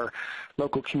with our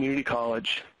local community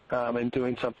college and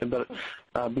doing something. But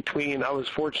I was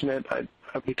fortunate.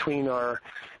 Between the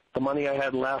money I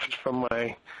had left from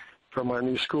our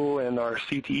new school and our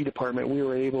CTE department, we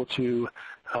were able to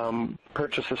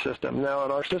purchase a system. Now,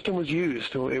 and our system was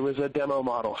used. It was a demo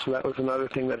model, so that was another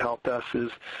thing that helped us is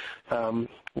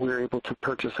we were able to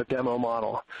purchase a demo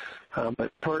model.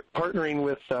 But partnering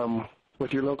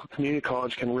with your local community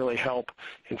college can really help.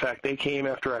 In fact, they came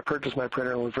after I purchased my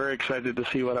printer and were very excited to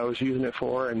see what I was using it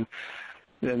for, and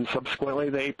then subsequently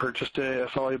they purchased a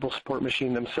soluble support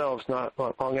machine themselves not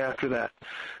long after that.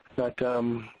 But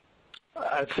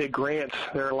I'd say grants.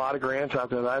 There are a lot of grants out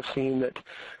there that I've seen that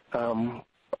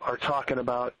are talking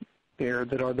about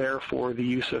that are there for the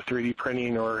use of 3D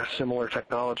printing or similar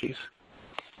technologies.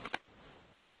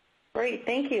 Great,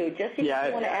 thank you. Jesse, yeah, do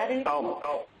you want to add anything?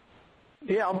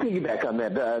 Yeah, I'll piggyback on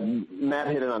that. Matt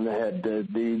hit it on the head.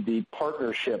 The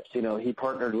partnerships, he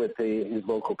partnered with his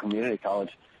local community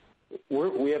college.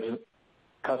 We have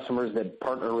customers that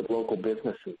partner with local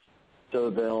businesses. So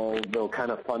they'll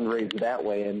kind of fundraise that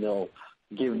way, and they'll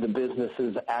give the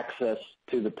businesses access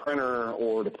to the printer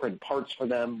or to print parts for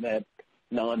them at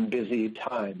non-busy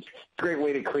times. It's a great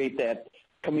way to create that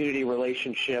community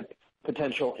relationship,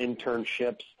 potential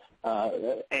internships,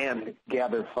 and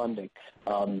gather funding.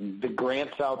 The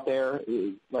grants out there,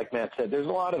 like Matt said, there's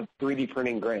a lot of 3D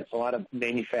printing grants, a lot of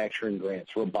manufacturing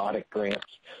grants, robotic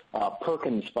grants.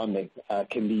 Perkins funding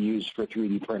can be used for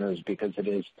 3D printers because it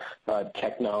is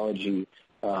technology,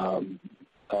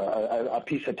 a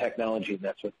piece of technology, and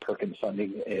that's what Perkins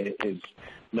funding is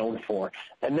known for.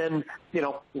 And then,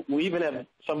 we even have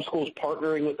some schools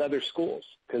partnering with other schools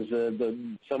because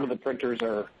some of the printers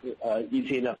are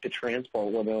easy enough to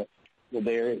transport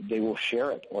where they will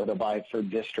share it, or they'll buy it for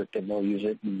district and they'll use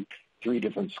it in 3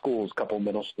 different schools, a couple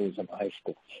middle schools and a high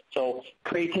school. So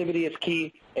creativity is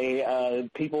key.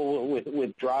 People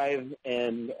with drive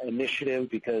and initiative,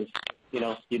 because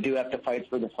you do have to fight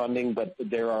for the funding, but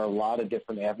there are a lot of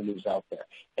different avenues out there.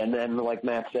 And then, like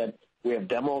Matt said, we have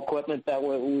demo equipment that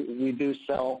we do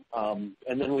sell, and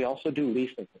then we also do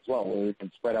leasing as well, where we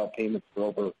can spread out payments for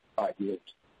over 5 years.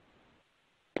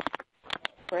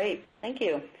 Great, thank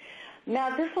you.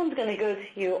 Now, this one's going to go to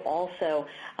you also.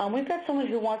 We've got someone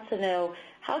who wants to know,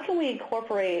 how can we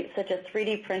incorporate such a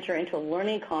 3D printer into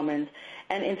Learning Commons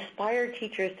and inspire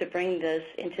teachers to bring this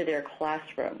into their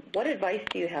classroom? What advice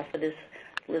do you have for this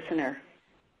listener?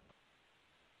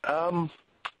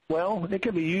 Well, it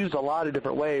can be used a lot of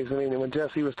different ways. I mean, when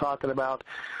Jesse was talking about,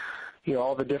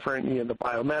 all the different, the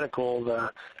biomedical,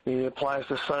 it applies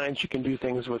to science. You can do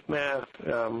things with math.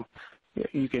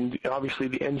 You can, obviously,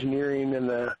 the engineering and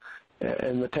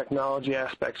the technology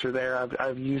aspects are there.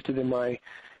 I've used it in my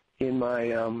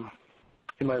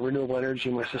renewable energy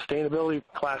and my sustainability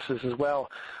classes as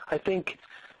well. I think,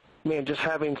 just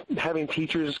having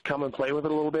teachers come and play with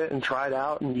it a little bit and try it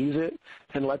out and use it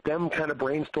and let them kind of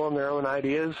brainstorm their own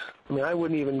ideas. I mean, I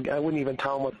wouldn't even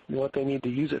tell them what they need to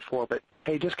use it for, but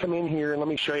hey, just come in here and let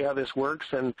me show you how this works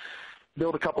and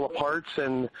build a couple of parts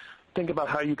and think about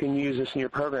how you can use this in your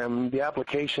program. The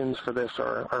applications for this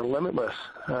are limitless.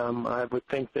 I would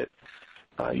think that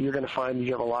you're going to find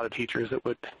you have a lot of teachers that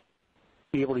would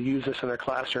be able to use this in their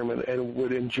classroom and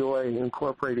would enjoy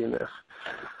incorporating this.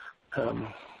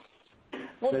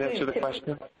 Does that answer the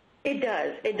question? It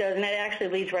does, and it actually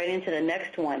leads right into the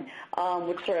next one,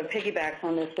 which sort of piggybacks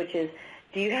on this, which is,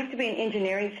 do you have to be an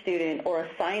engineering student or a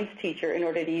science teacher in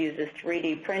order to use this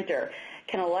 3D printer?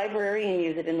 Can a librarian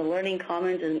use it in the Learning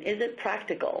Commons, and is it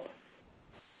practical?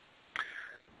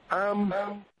 A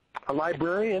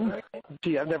librarian?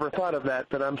 Gee, I've never thought of that,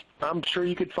 but I'm sure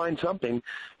you could find something.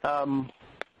 Wow,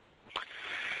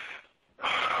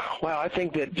 I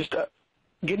think that just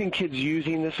getting kids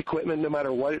using this equipment, no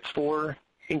matter what it's for,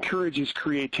 encourages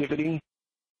creativity.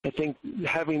 I think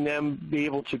having them be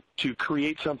able to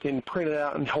create something, print it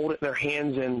out, and hold it in their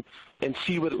hands and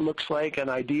see what it looks like, an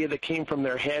idea that came from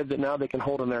their head that now they can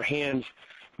hold in their hands,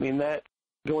 I mean, that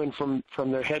going from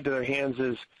their head to their hands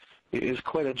is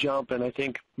quite a jump, and I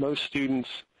think most students,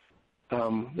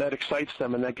 that excites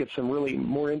them, and that gets them really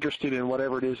more interested in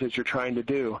whatever it is that you're trying to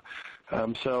do.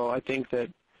 So I think that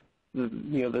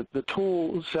the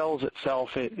tool sells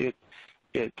itself. It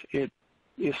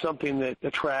is something that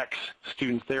attracts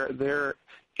students. They're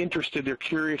interested. They're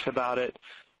curious about it.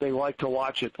 They like to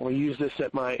watch it. We use this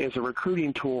as a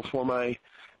recruiting tool for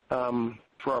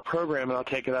our program, and I'll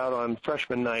take it out on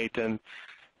freshman night, and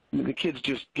the kids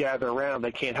just gather around.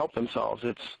 They can't help themselves.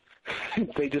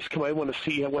 They just come. They want to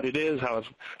see what it is, how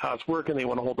it's working. They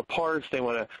want to hold the parts. They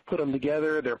want to put them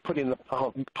together. They're putting the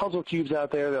puzzle cubes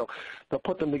out there. They'll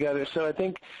put them together. So I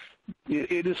think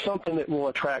it is something that will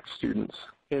attract students.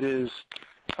 It's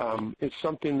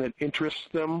something that interests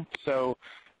them. So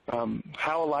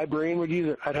how a librarian would use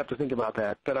it, I'd have to think about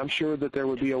that. But I'm sure that there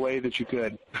would be a way that you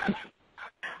could.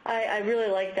 I really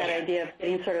like that idea of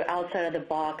getting sort of outside of the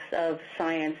box of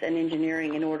science and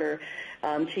engineering in order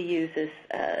to use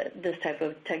this type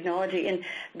of technology. And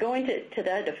going to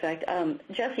that effect,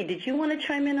 Jesse, did you want to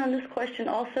chime in on this question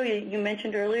also? You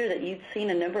mentioned earlier that you'd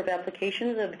seen a number of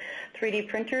applications of 3D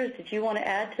printers. Did you want to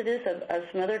add to this of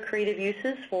some other creative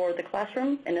uses for the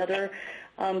classroom and other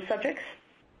subjects?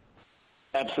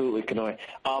 Absolutely, Kanoy.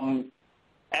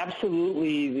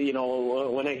 Absolutely,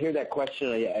 when I hear that question,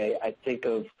 I think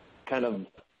of kind of,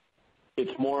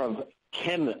 it's more of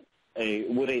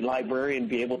would a librarian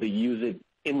be able to use it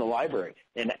in the library?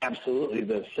 And absolutely,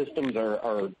 the systems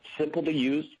are simple to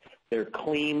use. They're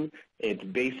clean. It's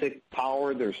basic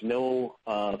power. There's no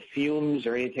fumes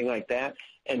or anything like that.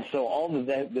 And so all of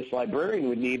that this librarian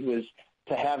would need was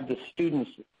to have the students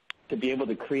to be able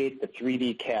to create the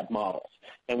 3D CAD models.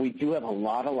 And we do have a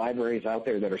lot of libraries out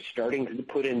there that are starting to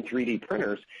put in 3D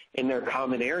printers in their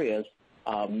common areas,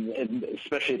 and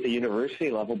especially at the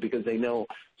university level, because they know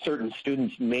certain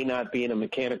students may not be in a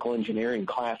mechanical engineering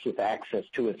class with access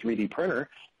to a 3D printer,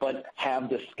 but have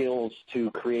the skills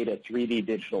to create a 3D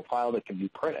digital file that can be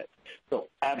printed. So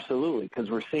absolutely, because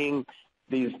we're seeing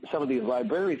some of these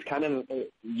libraries kind of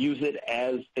use it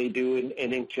as they do an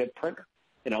inkjet printer.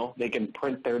 They can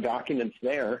print their documents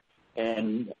there,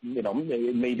 and,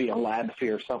 it may be a lab fee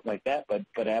or something like that,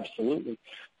 but absolutely.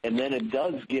 And then it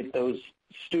does get those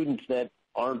students that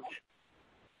aren't,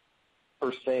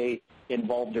 per se,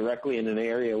 involved directly in an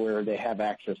area where they have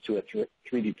access to a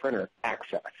 3D printer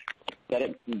access. Does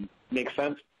that make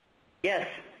sense? Yes.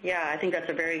 Yeah, I think that's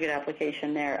a very good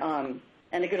application there, and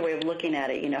a good way of looking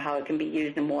at it, how it can be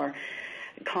used in more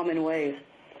common ways.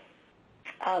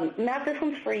 Matt, this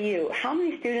one's for you. How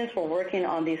many students were working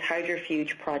on these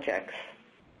hydrofuge projects?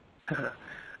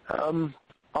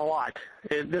 A lot.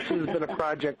 This has been a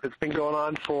project that's been going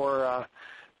on for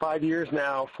 5 years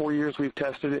now. 4 years we've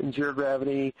tested it in zero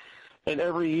gravity, and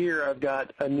every year I've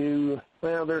got a new.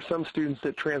 Well, there are some students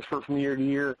that transfer from year to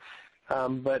year,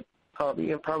 but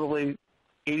probably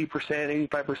 80%,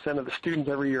 85% of the students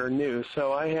every year are new.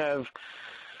 So I have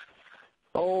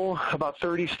about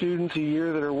 30 students a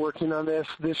year that are working on this.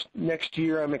 This next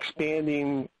year I'm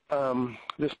expanding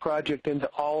this project into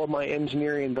all of my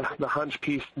engineering, the Hunch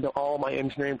piece, into all of my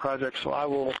engineering projects. So I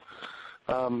will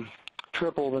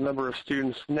triple the number of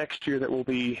students next year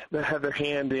that have their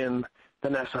hand in the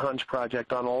NASA HUNCH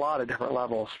project on a lot of different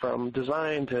levels, from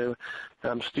design to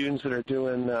students that are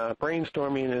doing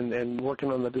brainstorming and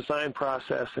working on the design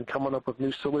process and coming up with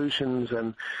new solutions,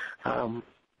 and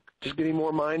just getting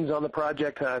more minds on the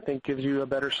project, I think, gives you a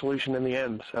better solution in the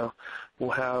end. So we'll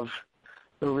have,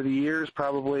 over the years,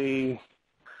 probably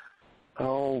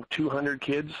 200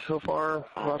 kids so far,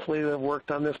 roughly, that have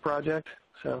worked on this project.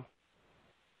 So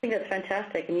I think that's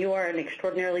fantastic, and you are an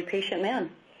extraordinarily patient man.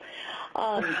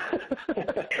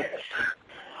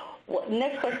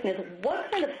 Next question is,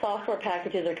 what kind of software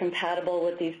packages are compatible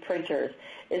with these printers?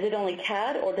 Is it only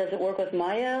CAD, or does it work with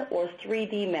Maya or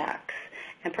 3D Max?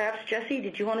 And perhaps, Jesse,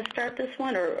 did you want to start this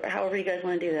one, or however you guys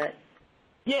want to do that?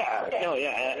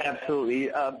 Yeah,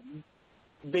 absolutely.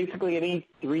 Basically, any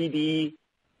 3D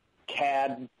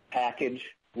CAD package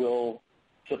will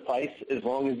suffice as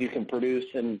long as you can produce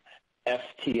an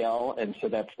STL, and so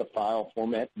that's the file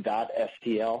format,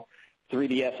 .stl.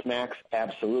 3ds Max,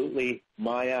 absolutely.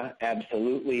 Maya,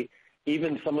 absolutely.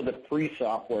 Even some of the free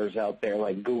softwares out there,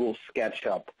 like Google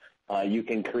SketchUp, you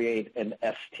can create an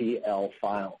STL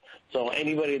file. So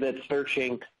anybody that's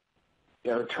searching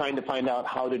or trying to find out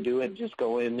how to do it, just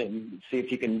go in and see if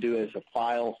you can do it as a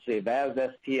file, save as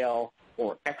STL,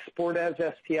 or export as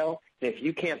STL. And if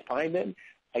you can't find it,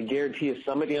 I guarantee you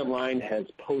somebody online has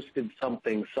posted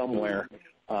something somewhere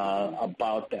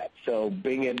about that. So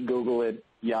Bing it, Google it,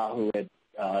 Yahoo it,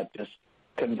 just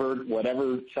convert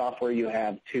whatever software you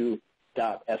have to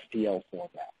 .stl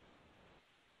format.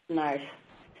 Nice.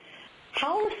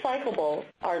 How recyclable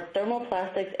are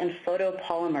thermoplastics and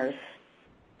photopolymers?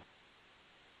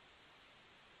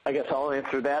 I guess I'll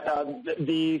answer that.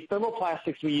 The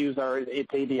thermoplastics we use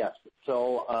it's ADS.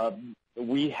 So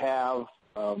we have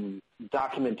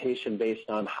documentation based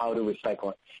on how to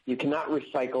recycle it. You cannot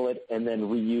recycle it and then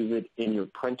reuse it in your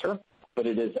printer, but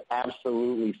it is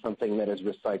absolutely something that is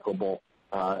recyclable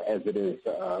as it is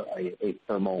a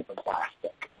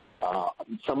thermoplastic.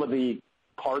 Some of the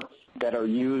parts that are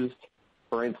used,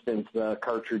 for instance,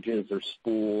 cartridges or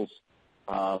spools,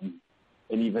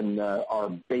 and even our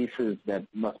bases that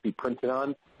must be printed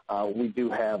on, we do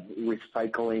have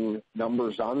recycling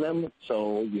numbers on them,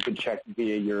 so you can check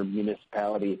via your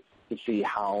municipality to see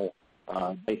how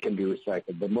they can be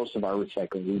recycled. But most of our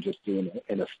recycling we just do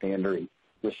in a standard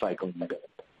recycling bin.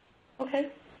 Okay,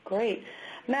 great.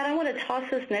 Matt, I want to toss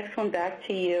this next one back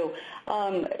to you.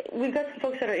 We've got some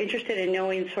folks that are interested in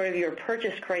knowing sort of your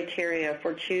purchase criteria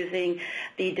for choosing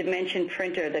the Dimension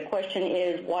printer. The question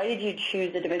is, why did you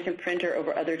choose the Dimension printer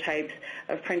over other types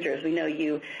of printers? We know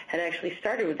you had actually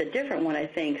started with a different one, I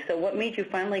think. So what made you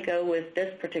finally go with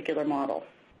this particular model?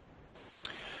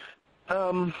 I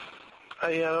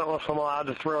don't know if I'm allowed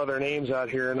to throw other names out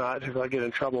here or not if I get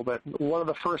in trouble, but one of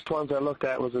the first ones I looked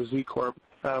at was a Z-Corp,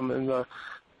 and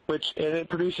it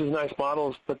produces nice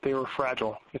models, but they were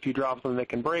fragile. If you drop them, they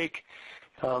can break.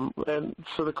 And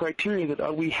so the criteria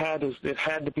that we had is it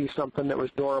had to be something that was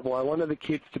durable. I wanted the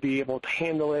kids to be able to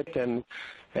handle it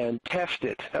and test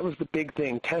it. That was the big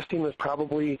thing. Testing was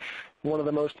probably one of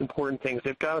the most important things.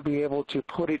 They've got to be able to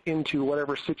put it into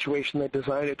whatever situation they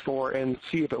designed it for and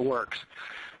see if it works.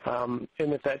 And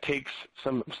if that takes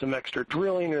some extra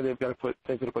drilling, or they've got to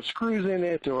put screws in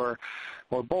it, or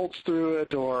bolts through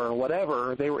it, or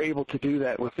whatever, they were able to do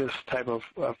that with this type of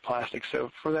plastic.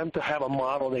 So for them to have a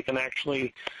model they can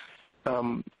actually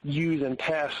use and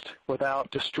test without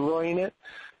destroying it,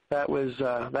 that was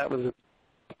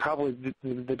probably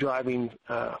the driving.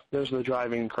 Those are the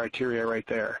driving criteria right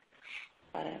there.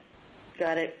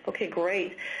 Got it. Okay,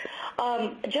 great.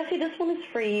 Jesse, this one is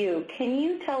for you. Can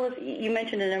you tell us, you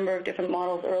mentioned a number of different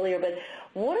models earlier, but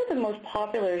what are the most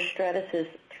popular Stratasys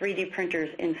 3D printers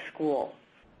in school?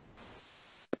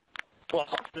 Well,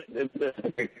 that's a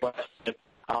great question.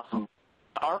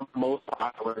 Our most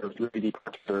popular 3D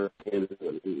printer is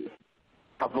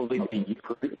probably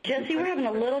the Jesse, we're having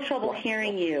a little trouble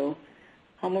hearing you.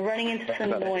 We're running into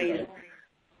some noise.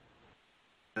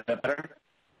 Is that better?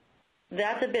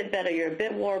 That's a bit better. You're a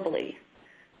bit warbly.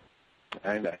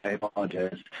 I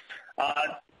apologize.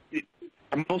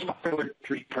 Our most popular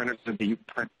 3D printers are the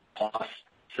UPrint Plus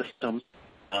systems.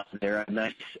 They're a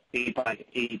nice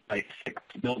 8x8 by 6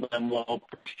 build envelope,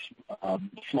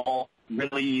 small,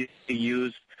 really easy to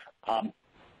use, and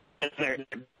they're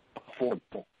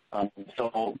affordable.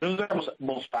 So those are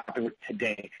most popular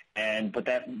today, but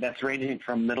that's ranging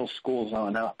from middle schools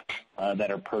on up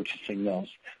that are purchasing those.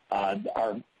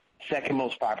 Our second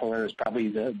most popular is probably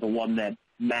the one that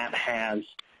Matt has,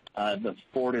 the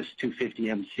Fortis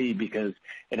 250MC, because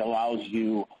it allows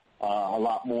you a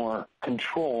lot more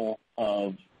control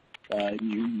of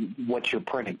what you're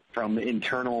printing, from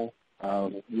internal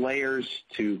layers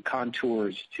to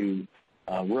contours to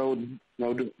road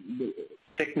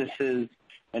thicknesses,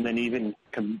 and then even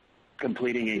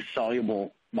completing a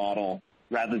soluble model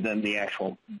rather than the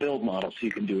actual build model, so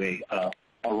you can do a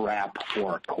wrap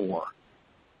or a core.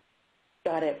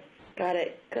 Got it.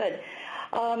 Good.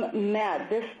 Matt,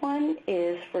 this one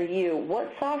is for you.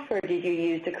 What software did you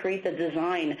use to create the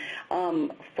design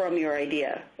from your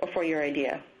idea, or for your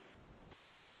idea?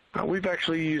 We've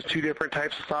actually used two different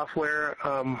types of software.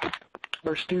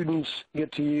 Our students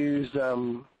get to use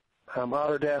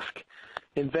Autodesk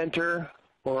Inventor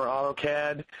or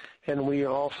AutoCAD, and we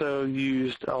also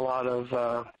used a lot of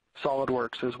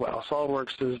SolidWorks as well.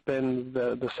 SolidWorks has been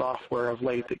the software of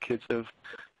late that kids have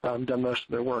done most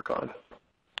of their work on.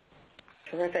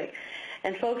 Terrific.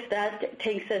 And folks, that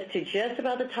takes us to just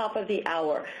about the top of the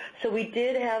hour. So we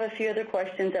did have a few other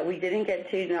questions that we didn't get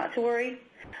to. Not to worry.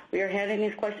 We are handing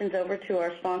these questions over to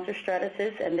our sponsor,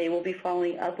 Stratasys, and they will be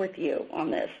following up with you on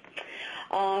this.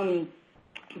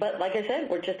 But like I said,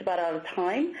 we're just about out of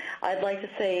time. I'd like to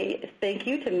say thank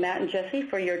you to Matt and Jesse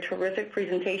for your terrific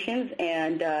presentations,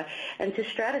 and to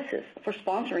Stratasys for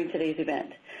sponsoring today's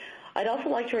event. I'd also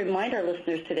like to remind our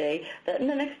listeners today that in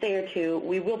the next day or two,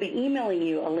 we will be emailing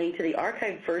you a link to the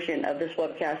archived version of this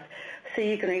webcast so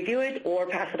you can review it or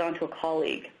pass it on to a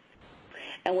colleague.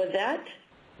 And with that,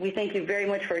 we thank you very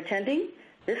much for attending.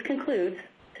 This concludes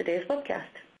today's webcast.